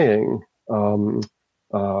underlying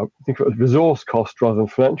think of it as resource cost rather than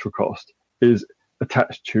financial cost is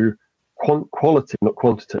attached to quality, not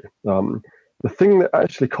quantity. The thing that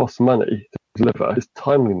actually costs money to deliver is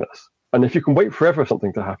timeliness. And if you can wait forever for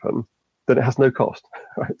something to happen, then it has no cost,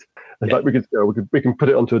 right? It's like we can put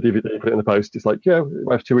it onto a DVD, put it in the post. It's like, yeah, it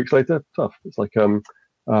arrives 2 weeks later, tough. It's like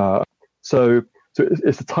so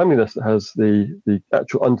it's the timeliness that has the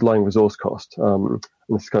actual underlying resource cost. And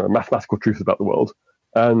this is kind of a mathematical truth about the world.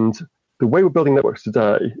 And the way we're building networks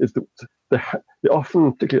today is that they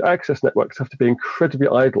often, particularly access networks, have to be incredibly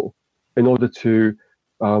idle in order to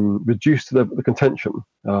reduce the contention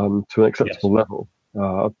to an acceptable level.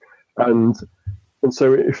 And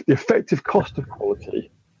so if the effective cost of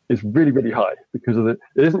quality is really, really high because it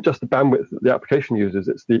isn't just the bandwidth that the application uses,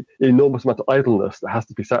 it's the enormous amount of idleness that has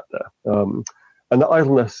to be sat there. And the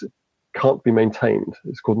idleness can't be maintained.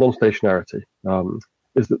 It's called non-stationarity.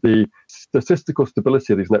 Is that the statistical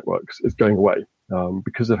stability of these networks is going away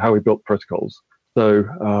because of how we built protocols. So,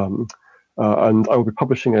 and I will be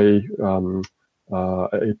publishing a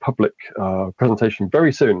public presentation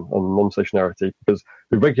very soon on non-stationarity because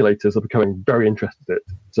the regulators are becoming very interested in it.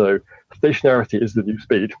 So stationarity is the new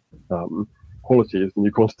speed, quality is the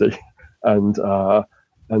new quantity, and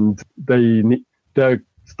they're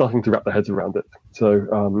starting to wrap their heads around it.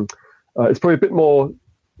 So it's probably a bit more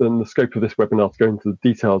than the scope of this webinar to go into the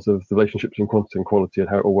details of the relationship between quantity and quality and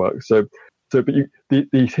how it all works. But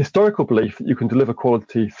the historical belief that you can deliver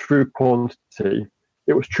quality through quantity,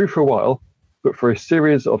 it was true for a while, but for a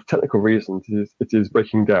series of technical reasons, it is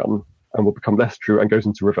breaking down and will become less true and goes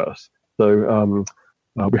into reverse. So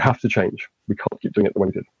we have to change. We can't keep doing it the way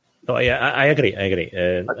we did. Oh, yeah, I agree.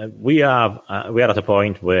 We are at a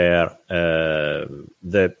point where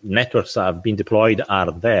the networks that have been deployed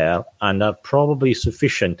are there and are probably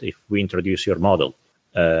sufficient if we introduce your model,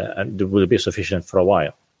 and it will be sufficient for a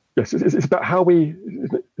while. Yes, it's about how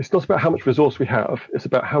it's not about how much resource we have. It's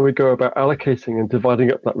about how we go about allocating and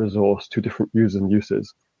dividing up that resource to different users and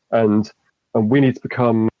uses, and we need to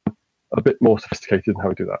become a bit more sophisticated in how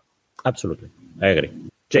we do that. Absolutely, I agree.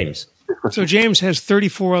 James. So James has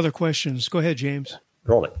 34 other questions. Go ahead, James.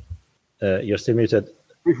 Roll it. You're still muted.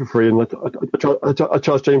 For free, and I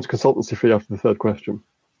charge James consultancy fee after the third question.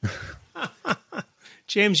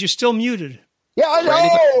 James, you're still muted. Yeah, I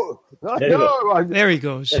know. There he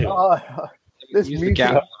goes. This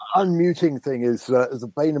unmuting thing is a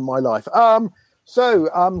bane in my life.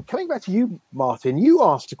 So coming back to you, Martin, you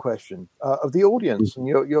asked a question of the audience, and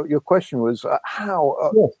your question was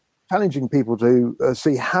how challenging people to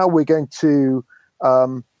see how we're going to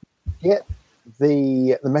get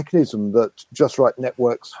the mechanism that Just Right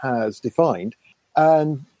Networks has defined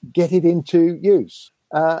and get it into use.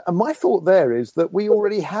 And my thought there is that we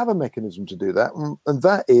already have a mechanism to do that, and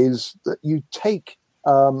that is that you take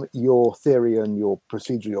your theory and your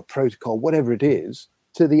procedure, your protocol, whatever it is,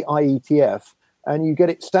 to the IETF, and you get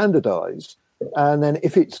it standardized. And then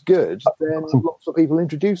if it's good, then lots of people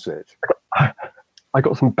introduce it. I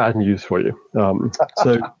got some bad news for you.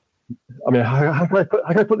 So, I mean, how can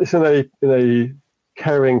I put this in a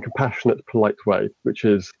caring, compassionate, polite way? Which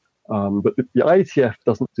is, but the IETF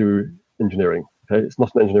doesn't do engineering. Okay, it's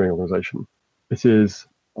not an engineering organization. It is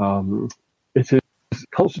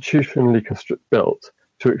constitutionally built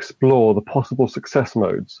to explore the possible success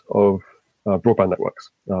modes of broadband networks,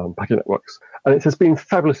 packet networks, and it has been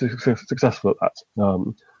fabulously successful at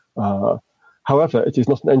that. However, it is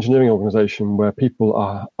not an engineering organization where people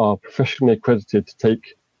are professionally accredited to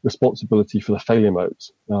take responsibility for the failure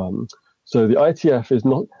modes. So the IETF is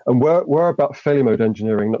not, and we're about failure mode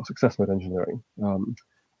engineering, not success mode engineering.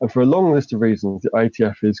 And for a long list of reasons, the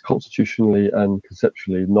IETF is constitutionally and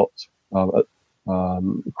conceptually not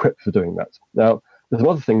equipped for doing that. Now, there's some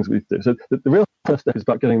other things we do. So the real first step is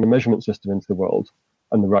about getting the measurement system into the world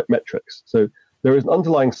and the right metrics. So there is an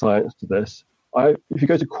underlying science to this. If you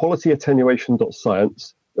go to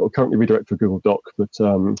qualityattenuation.science, it will currently redirect to a Google Doc, but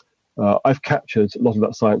I've captured a lot of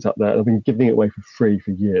that science out there, and I've been giving it away for free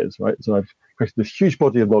for years, right? So I've created this huge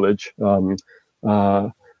body of knowledge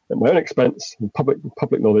at my own expense, public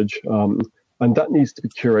knowledge, and that needs to be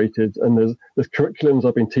curated. And there's curriculums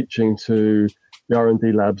I've been teaching to the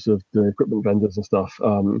R&D labs of the equipment vendors and stuff,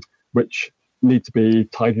 which need to be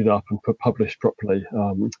tidied up and published properly.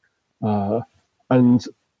 And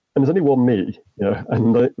there's only one me,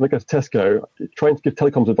 and when I go to Tesco, trying to give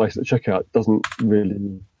telecoms advice at the checkout doesn't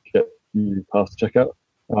really get you past the checkout.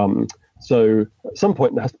 So at some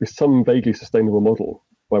point, there has to be some vaguely sustainable model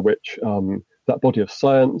by which that body of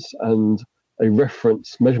science and a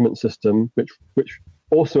reference measurement system, which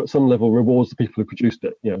also at some level rewards the people who produced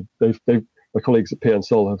it. They've my colleagues at P and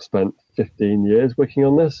Sol have spent 15 years working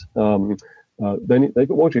on this. They've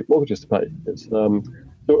got mortgages to pay. So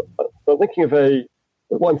I'm thinking of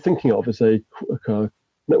what I'm thinking of is a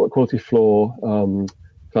network quality floor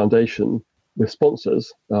foundation with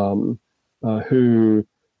sponsors who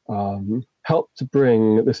help to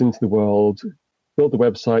bring this into the world, build the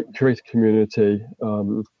website, create a community.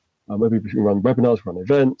 Maybe we can run webinars, run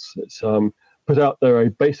events. It's put out there a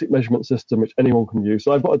basic measurement system which anyone can use.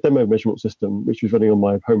 So I've got a demo measurement system which is running on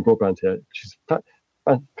my home broadband here, which is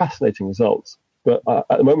fascinating results. But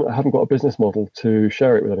at the moment, I haven't got a business model to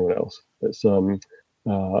share it with anyone else. It's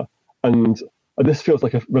and this feels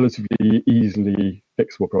like a relatively easily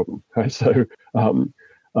fixable problem. Right? So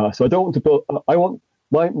I don't want to build. I want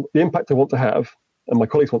the impact I want to have, and my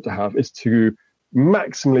colleagues want to have, is to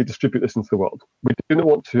maximally distribute this into the world. We do not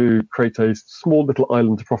want to create a small little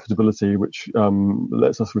island of profitability which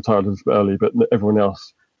lets us retire a little bit early, but everyone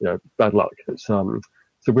else, bad luck. It's so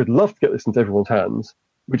we'd love to get this into everyone's hands.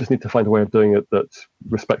 We just need to find a way of doing it that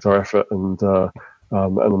respects our effort and the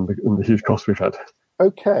huge costs we've had.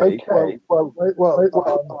 Okay. Well,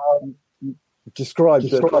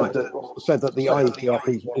 said that the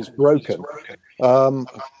IETF is broken.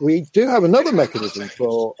 We do have another mechanism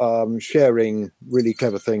for sharing really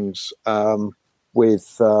clever things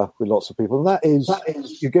with lots of people, and that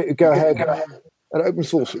is you go ahead and open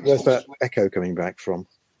source. Where's that echo coming back from?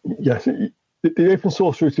 Yes, the open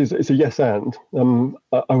source route is a yes and.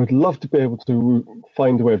 I would love to be able to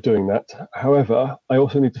find a way of doing that. However, I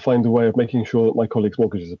also need to find a way of making sure that my colleagues'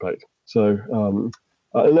 mortgages are paid. So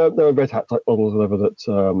there are Red Hat type models, whatever, that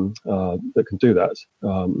can do that.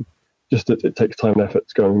 Just that it takes time and effort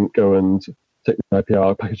to go and take the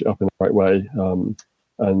IPR, package it up in the right way,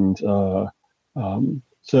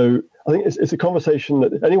 so I think it's a conversation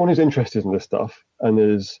that anyone who's interested in this stuff and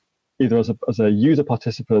is either as a user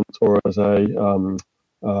participant or as a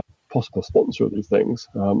possible sponsor of these things.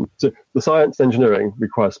 So the science and engineering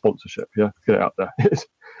requires sponsorship. Yeah, to get it out there.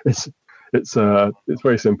 It's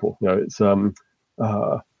very simple.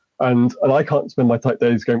 And I can't spend my tight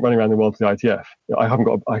days running around the world to the ITF. I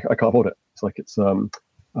can't afford it. It's like so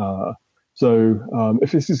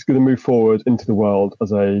if this is going to move forward into the world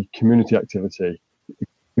as a community activity, the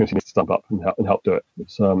community needs to step up and help do it.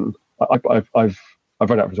 It's I've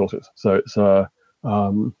run out of resources, so it's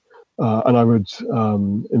and I would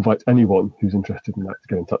invite anyone who's interested in that to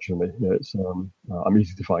get in touch with me. I'm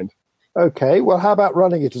easy to find. Okay, well, how about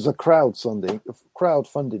running it as a crowd-funded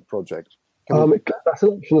project? That's an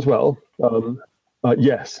option as well.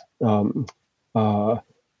 Yes, and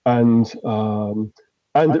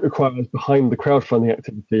it requires behind the crowdfunding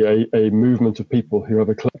activity a movement of people who have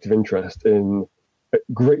a collective interest in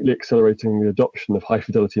greatly accelerating the adoption of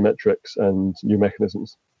high-fidelity metrics and new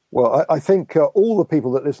mechanisms. Well, I think all the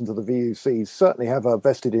people that listen to the VUC certainly have a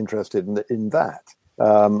vested interest in that.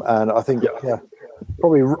 And I think,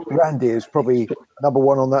 probably Randy is probably number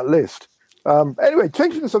one on that list. Anyway,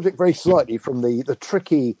 changing the subject very slightly from the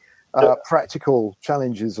tricky practical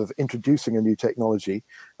challenges of introducing a new technology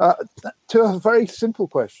to a very simple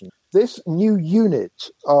question. This new unit,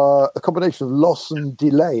 a combination of loss and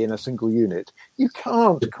delay in a single unit, you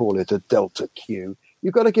can't call it a delta Q.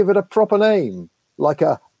 You've got to give it a proper name, like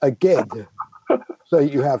a Geddes. So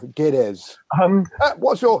you have Geddes. How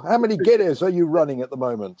many Geddes are you running at the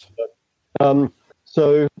moment? You're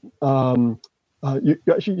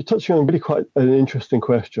touching on really quite an interesting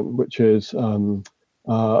question, which is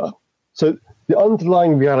so the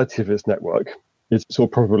underlying reality of this network is it's all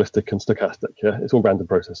probabilistic and stochastic. Yeah, it's all random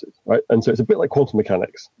processes, right? And so it's a bit like quantum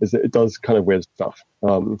mechanics, is that it does kind of weird stuff.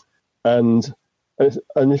 And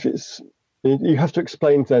if it's, you have to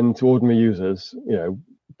explain then to ordinary users,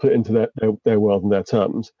 put it into their world and their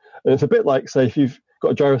terms. And it's a bit like, say, if you've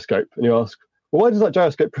got a gyroscope and you ask, well, why does that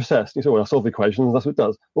gyroscope precess? And you say, well, I solve the equations, that's what it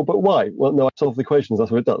does. Well, but why? Well, no, I solve the equations,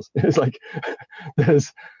 that's what it does. It's like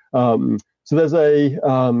there's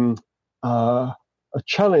a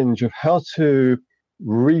challenge of how to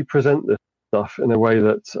represent this stuff in a way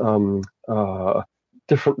that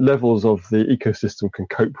different levels of the ecosystem can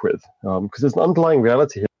cope with, because there's an underlying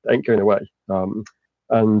reality here that ain't going away.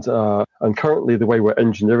 And currently the way we're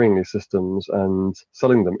engineering these systems and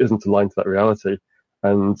selling them isn't aligned to that reality.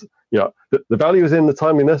 And the value is in the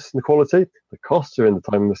timeliness and the quality. The costs are in the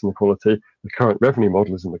timeliness and the quality. The current revenue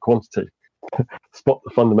model is in the quantity. Spot the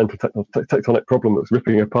fundamental tectonic problem that's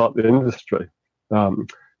ripping apart the industry.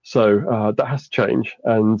 So that has to change.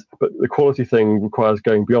 But the quality thing requires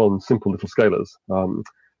going beyond simple little scalars.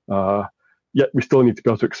 Yet we still need to be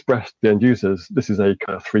able to express to the end users, this is a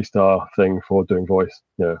kind of 3-star thing for doing voice.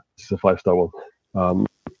 This is a 5-star one.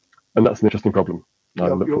 And that's an interesting problem.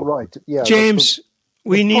 You're right. Yeah, James,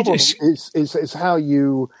 we need to is how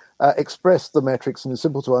you express the metrics in a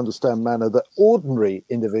simple to understand manner that ordinary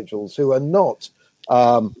individuals who are not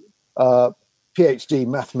PhD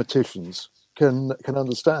mathematicians can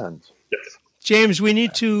understand. Yes. James, we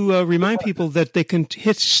need to remind people that they can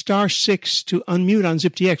hit *6 to unmute on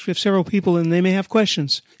ZipDX. We have several people, and they may have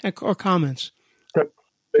questions or comments.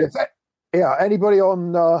 Yeah, anybody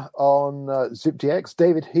on ZipDX?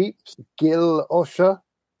 David Heaps, Gil Osher,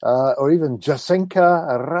 or even Jasenka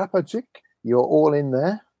Rapajic. You're all in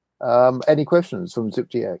there. Any questions from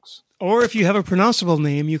ZipDX? Or if you have a pronounceable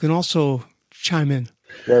name, you can also chime in.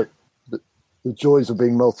 The joys of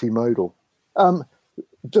being multimodal.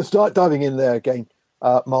 Just diving in there again,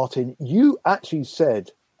 Martin, you actually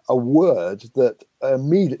said a word that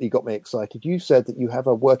immediately got me excited. You said that you have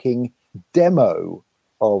a working demo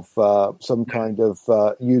of some kind of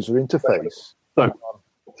user interface. So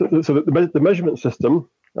the measurement system.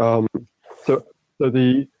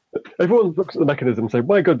 Everyone looks at the mechanism and say,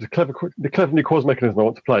 "My God, the clever new cause mechanism I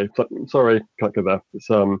want to play." It's like, sorry, can't go there. It's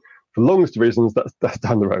for longest reasons that's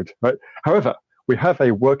down the road, right? However, we have a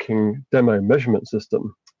working demo measurement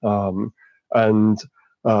system, and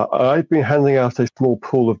I've been handing out a small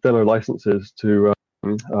pool of demo licenses to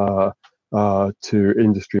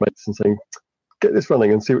industry mates and saying, "Get this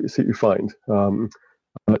running and see what you find."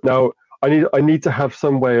 Now, I need to have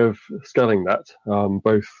some way of scaling that,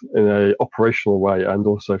 both in a operational way and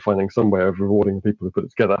also finding some way of rewarding the people who put it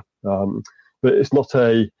together. But it's not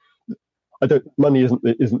money isn't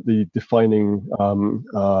the defining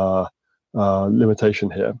limitation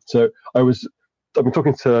here. So I've been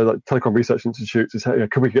talking to telecom research institutes.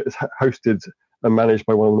 Could we get this hosted and managed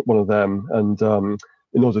by one of them? And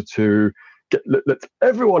in order to let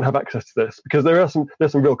everyone have access to this, because there's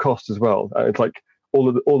some real costs as well. It's like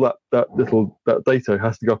all that data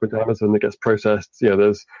has to go up into Amazon that gets processed.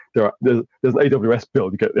 There's an AWS bill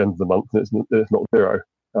you get at the end of the month, and it's not zero.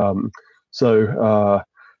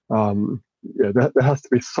 There has to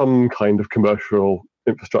be some kind of commercial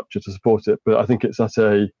infrastructure to support it, but I think it's at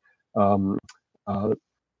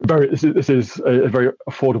this is a very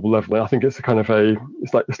affordable level. And I think it's a kind of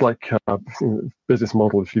it's like a business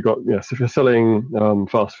model. If if you're selling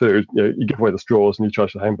fast food, you give away the straws and you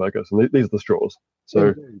charge the hamburgers, and these are the straws.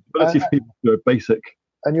 So ability for people to do basic.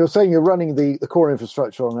 And you're saying you're running the core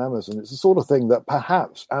infrastructure on Amazon. It's the sort of thing that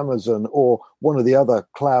perhaps Amazon or one of the other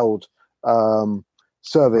cloud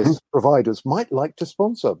service providers might like to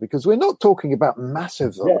sponsor, because we're not talking about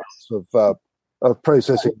massive amounts of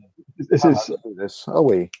processing. Are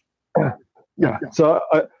we? Yeah. So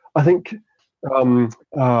I think I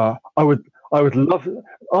would love,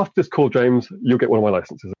 after this call, James, you'll get one of my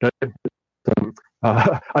licenses, okay?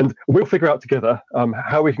 And we'll figure out together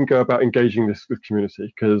how we can go about engaging this with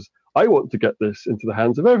community, because I want to get this into the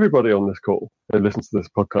hands of everybody on this call who listens to this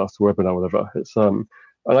podcast, webinar, whatever. It's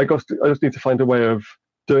and I just need to find a way of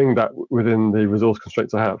doing that within the resource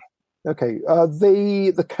constraints I have. Okay.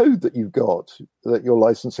 The code that you've got that you're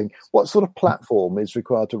licensing, what sort of platform is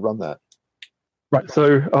required to run that? Right.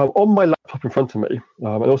 So on my laptop in front of me,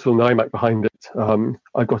 and also an iMac behind it,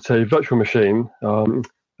 I've got a virtual machine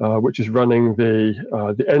which is running the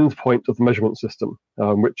endpoint of the measurement system,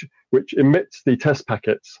 which emits the test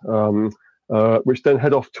packets, which then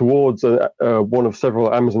head off towards one of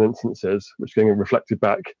several Amazon instances, which are getting reflected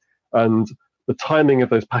back, and the timing of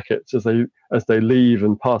those packets as they leave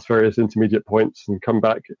and pass various intermediate points and come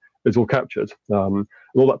back is all captured. And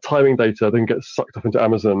all that timing data then gets sucked up into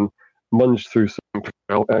Amazon, munged through some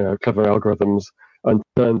clever algorithms, and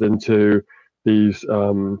turned into these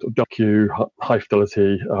WQ high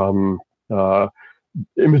fidelity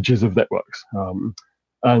images of networks.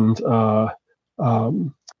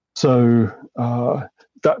 So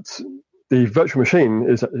that's the virtual machine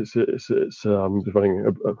is running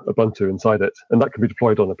Ubuntu inside it, and that can be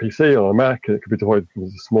deployed on a PC, on a Mac. It can be deployed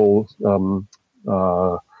with small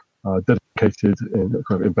dedicated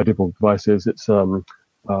kind of embeddable devices. It's so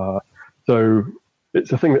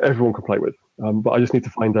it's a thing that everyone can play with, but I just need to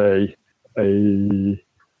find a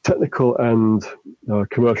technical and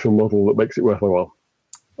commercial model that makes it worth my while.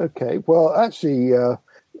 Okay, well, actually,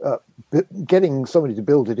 getting somebody to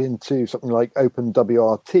build it into something like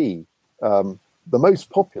OpenWRT, the most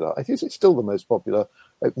popular, I think it's still the most popular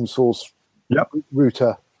open source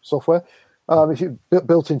router software. If you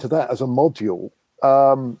built into that as a module,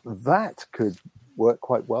 that could work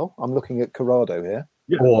quite well. I'm looking at Corrado here.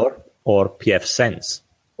 Yeah. Or pfSense.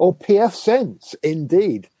 Or pfSense,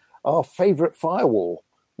 indeed. Our favorite firewall,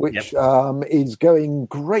 which is going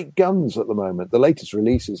great guns at the moment. The latest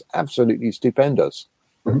release is absolutely stupendous.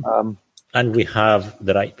 And we have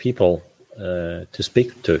the right people to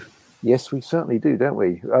speak to. Yes, we certainly do, don't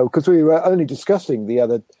we? Because we were only discussing the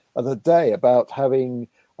other day about having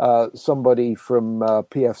somebody from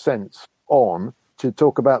PF Sense on to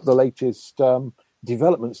talk about the latest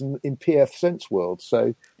developments in PF Sense world.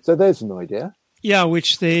 So there's an idea. Yeah,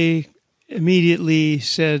 which they immediately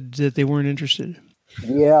said that they weren't interested.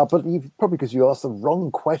 Yeah, but probably because you asked the wrong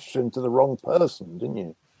question to the wrong person, didn't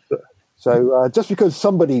you? So just because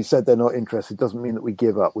somebody said they're not interested doesn't mean that we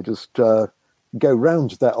give up. We just go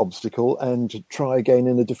round that obstacle and try again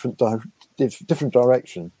in a different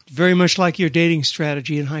direction. Very much like your dating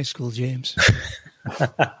strategy in high school, James.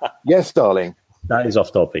 Yes, darling. That is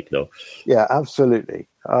off topic, though. Yeah, absolutely.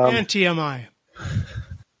 And TMI.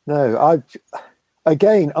 No,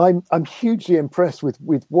 I'm hugely impressed with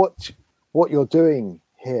what you're doing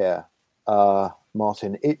here,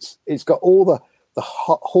 Martin. It's got all the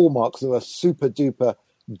hallmarks of a super duper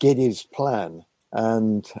Geddes plan,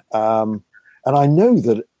 and I know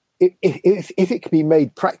that if it can be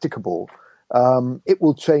made practicable, it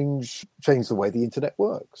will change the way the internet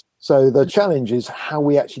works. So the challenge is how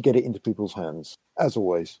we actually get it into people's hands, as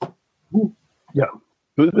always. Yeah,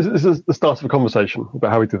 this is the start of a conversation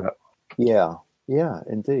about how we do that. Yeah,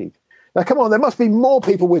 indeed. Now, come on, there must be more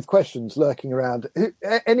people with questions lurking around.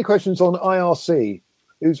 Any questions on IRC?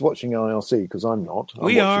 Who's watching IRC? Because I'm not.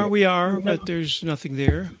 We are, but there's nothing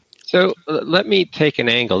there. So let me take an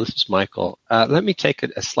angle. This is Michael. Let me take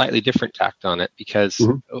a slightly different tact on it, because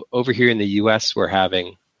over here in the U.S. we're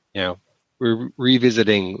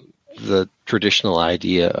revisiting the traditional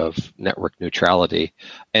idea of network neutrality,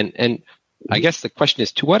 and I guess the question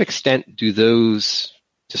is, to what extent do those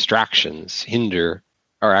distractions hinder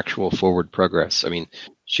our actual forward progress? I mean,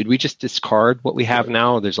 should we just discard what we have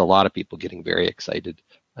now? There's a lot of people getting very excited,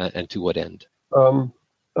 and to what end?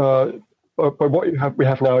 By what we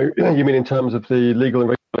have now, you mean in terms of the legal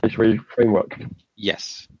and regulatory framework?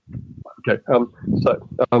 Yes. Okay.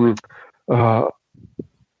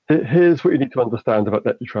 Here's what you need to understand about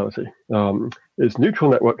net neutrality: is neutral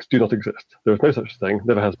networks do not exist. There is no such thing.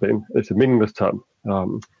 Never has been. It's a meaningless term.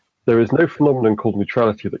 There is no phenomenon called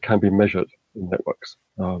neutrality that can be measured in networks,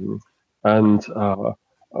 and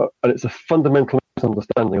it's a fundamental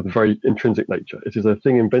misunderstanding of the very intrinsic nature. It is a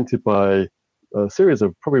thing invented by a series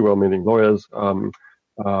of probably well-meaning lawyers. So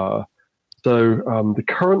the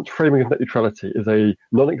current framing of net neutrality is a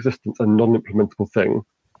non-existent and non-implementable thing,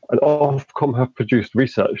 and Ofcom have produced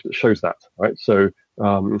research that shows that. Right, so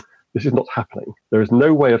this is not happening. There is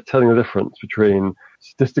no way of telling the difference between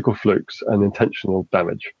statistical flukes and intentional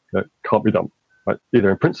damage. It can't be done, right? Either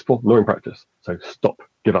in principle nor in practice. So stop,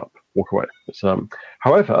 give up, walk away.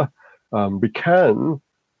 However, we can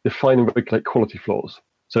define and regulate quality flaws.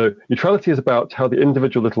 So neutrality is about how the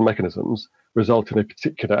individual little mechanisms result in a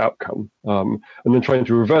particular outcome, and then trying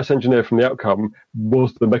to reverse engineer from the outcome,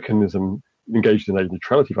 was the mechanism engaged in a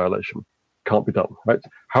neutrality violation? Can't be done, right?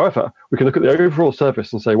 However, we can look at the overall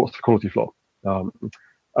service and say, what's the quality flaw? So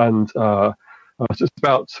it's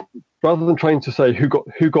about, rather than trying to say who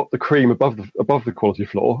got the cream above the quality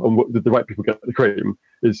flaw and what did the right people get the cream,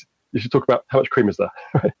 is you should talk about how much cream is there.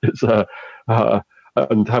 Right? It's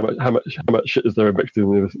and how much shit is there mixed in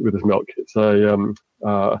with this milk. It's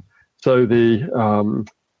so the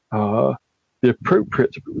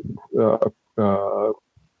appropriate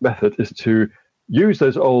method is to use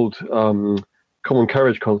those old common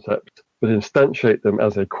carriage concepts, but instantiate them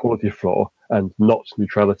as a quality flaw and not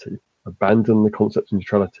neutrality. Abandon the concept of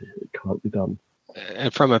neutrality. It can't be done.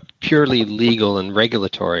 And from a purely legal and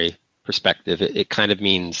regulatory perspective, it kind of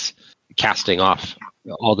means casting off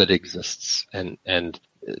all that exists and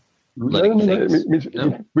letting things.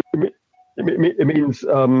 It means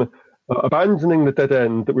abandoning the dead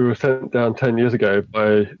end that we were sent down 10 years ago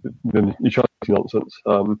by the neutrality nonsense,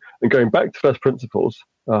 and going back to first principles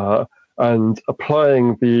and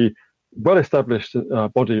applying the well-established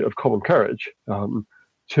body of common carriage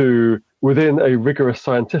to within a rigorous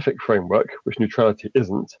scientific framework, which neutrality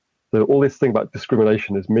isn't. So all this thing about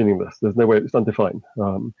discrimination is meaningless. There's no way, it's undefined.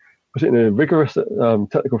 Put it in a rigorous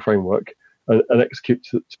technical framework and execute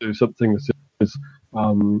to something that is.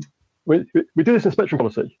 We do this in spectrum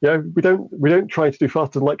policy. Yeah, we don't try to do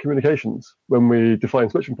faster than light communications when we define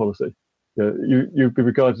spectrum policy. You'd be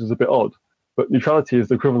regarded as a bit odd, but neutrality is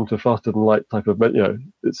the equivalent to faster than light type of.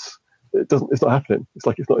 It's not happening. It's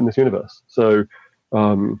like it's not in this universe. So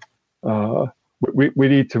we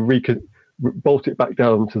need to bolt it back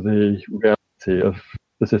down to the reality of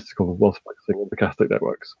statistical multiplexing and stochastic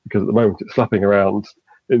networks, because at the moment it's flapping around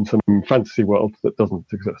in some fantasy world that doesn't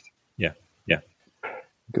exist. Yeah.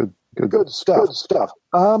 Good stuff.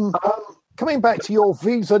 Coming back to your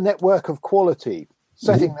Visa network of quality.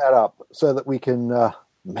 setting that up so that we can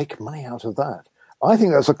make money out of that. I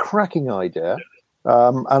think that's a cracking idea.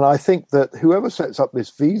 And I think that whoever sets up this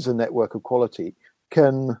Visa network of quality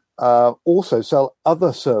can also sell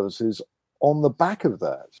other services on the back of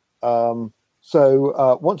that.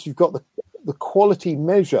 So once you've got the quality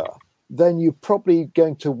measure, then you're probably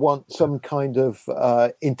going to want some kind of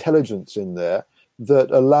intelligence in there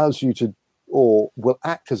that allows you to, or will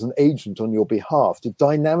act as an agent on your behalf to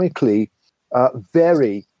dynamically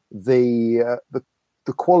vary the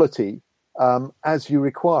quality as you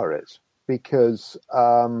require it. Because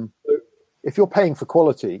if you're paying for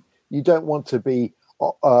quality, you don't want to be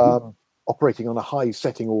operating on a high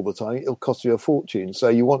setting all the time. It'll cost you a fortune. So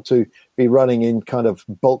you want to be running in kind of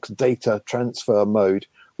bulk data transfer mode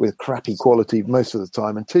with crappy quality most of the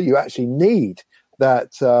time until you actually need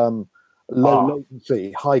that low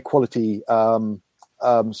latency, high quality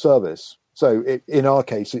service. So in our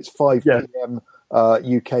case, it's 5 p.m.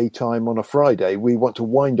 UK time on a Friday. We want to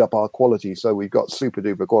wind up our quality so we've got super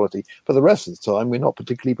duper quality. For the rest of the time, we're not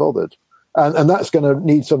particularly bothered. And that's going to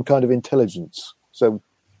need some kind of intelligence. So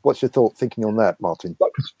what's your thinking on that, Martin?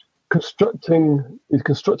 Construct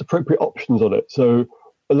appropriate options on it. So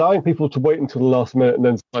allowing people to wait until the last minute and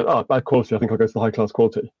then say, bad quality, I think I'll go to the high class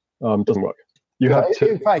quality, doesn't work.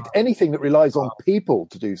 In fact, anything that relies on people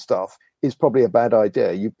to do stuff is probably a bad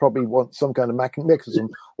idea. You probably want some kind of mechanism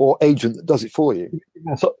or agent that does it for you.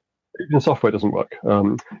 So, even software doesn't work.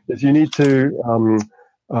 Is you need to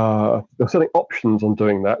you're setting options on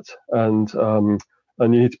doing that, and you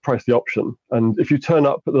need to price the option. And if you turn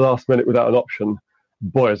up at the last minute without an option,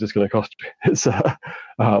 boy, is this going to cost you. It's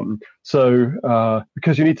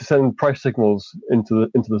because you need to send price signals into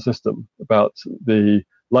the system about the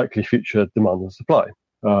likely future demand and supply.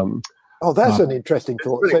 That's an interesting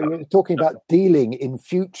thought. So you're talking about dealing in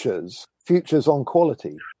futures on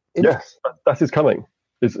quality. Yes, that is coming.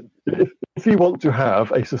 If you want to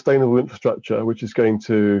have a sustainable infrastructure which is going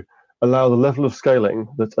to allow the level of scaling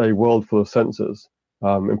that a world full of sensors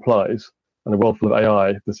implies, and a world full of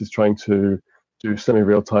AI that is trying to do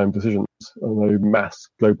semi-real-time decisions on a mass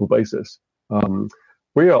global basis,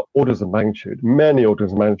 we are many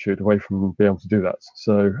orders of magnitude away from being able to do that.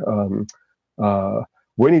 So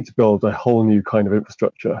we need to build a whole new kind of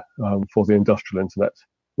infrastructure for the industrial internet,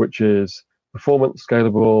 which is performance,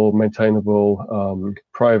 scalable, maintainable,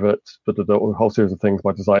 private, but a whole series of things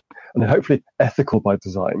by design, and hopefully ethical by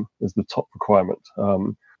design is the top requirement.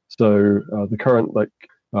 So the current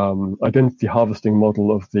identity harvesting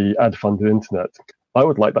model of the ad-funded internet, I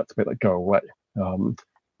would like that to make that go away.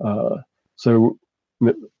 So,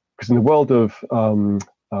 because in the world of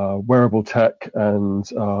wearable tech and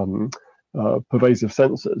pervasive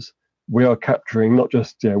sensors, we are capturing not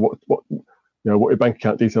just what your bank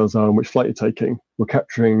account details are and which flight you're taking. We're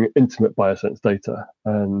capturing intimate biosense data,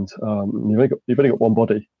 and you've only got one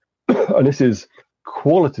body, and this is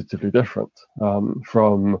qualitatively different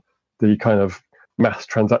from the kind of mass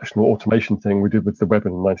transactional automation thing we did with the web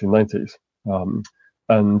in the 1990s,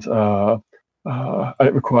 and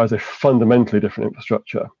it requires a fundamentally different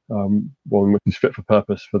infrastructure, one which is fit for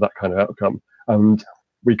purpose for that kind of outcome. And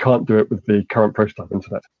we can't do it with the current prototype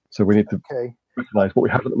internet. So we need to recognize what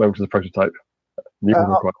we have at the moment as a prototype.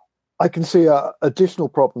 I can see additional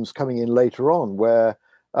problems coming in later on where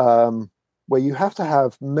you have to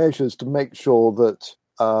have measures to make sure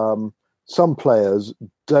that some players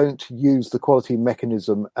don't use the quality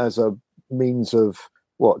mechanism as a means of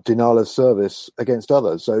denial of service against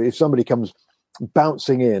others. So if somebody comes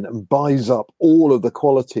bouncing in and buys up all of the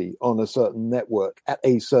quality on a certain network at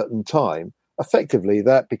a certain time, effectively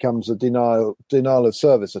that becomes a denial of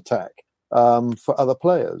service attack for other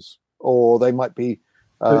players, or they might be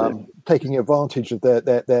taking advantage of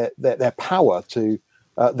their power to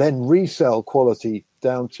then resell quality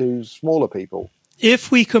down to smaller people.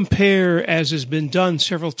 If we compare, as has been done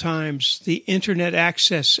several times, the internet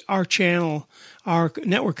access, our channel, our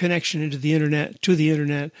network connection to the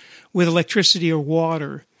internet with electricity or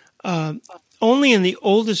water, only in the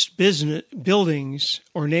oldest buildings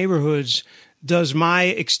or neighborhoods does my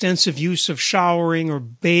extensive use of showering or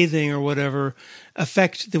bathing or whatever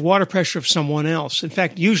affect the water pressure of someone else. In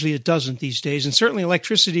fact, usually it doesn't these days. And certainly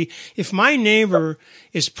electricity, if my neighbor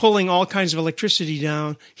is pulling all kinds of electricity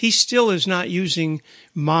down, he still is not using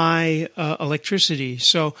my electricity.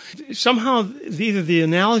 So somehow either the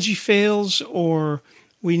analogy fails or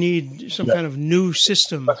we need some kind of new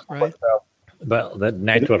system, right? Well, the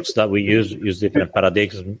networks that we use different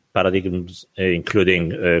paradigms,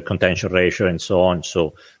 including contention ratio and so on.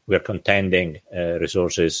 So we are contending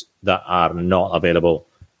resources that are not available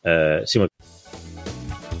simultaneously.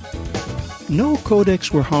 No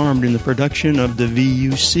codecs were harmed in the production of the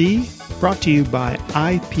VUC, brought to you by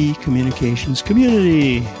IP Communications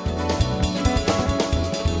Community.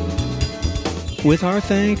 With our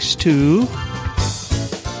thanks to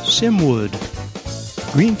Simwood,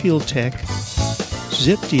 Greenfield Tech,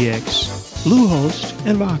 ZipDX, Bluehost,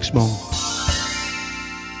 and Voxbone.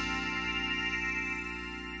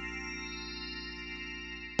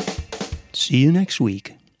 See you next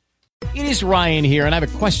week. It is Ryan here, and I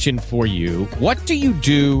have a question for you. What do you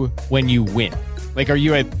do when you win? Like, are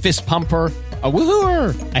you a fist pumper, a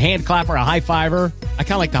woohooer, a hand clapper, a high fiver? I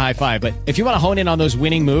kind of like the high five, but if you want to hone in on those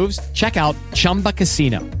winning moves, check out Chumba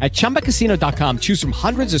Casino. At ChumbaCasino.com, choose from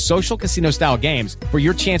hundreds of social casino-style games for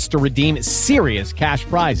your chance to redeem serious cash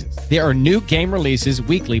prizes. There are new game releases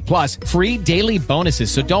weekly, plus free daily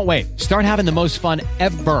bonuses, so don't wait. Start having the most fun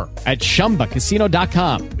ever at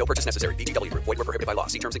ChumbaCasino.com. No purchase necessary. VGW Group. Void where prohibited by law.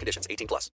 See terms and conditions. 18+.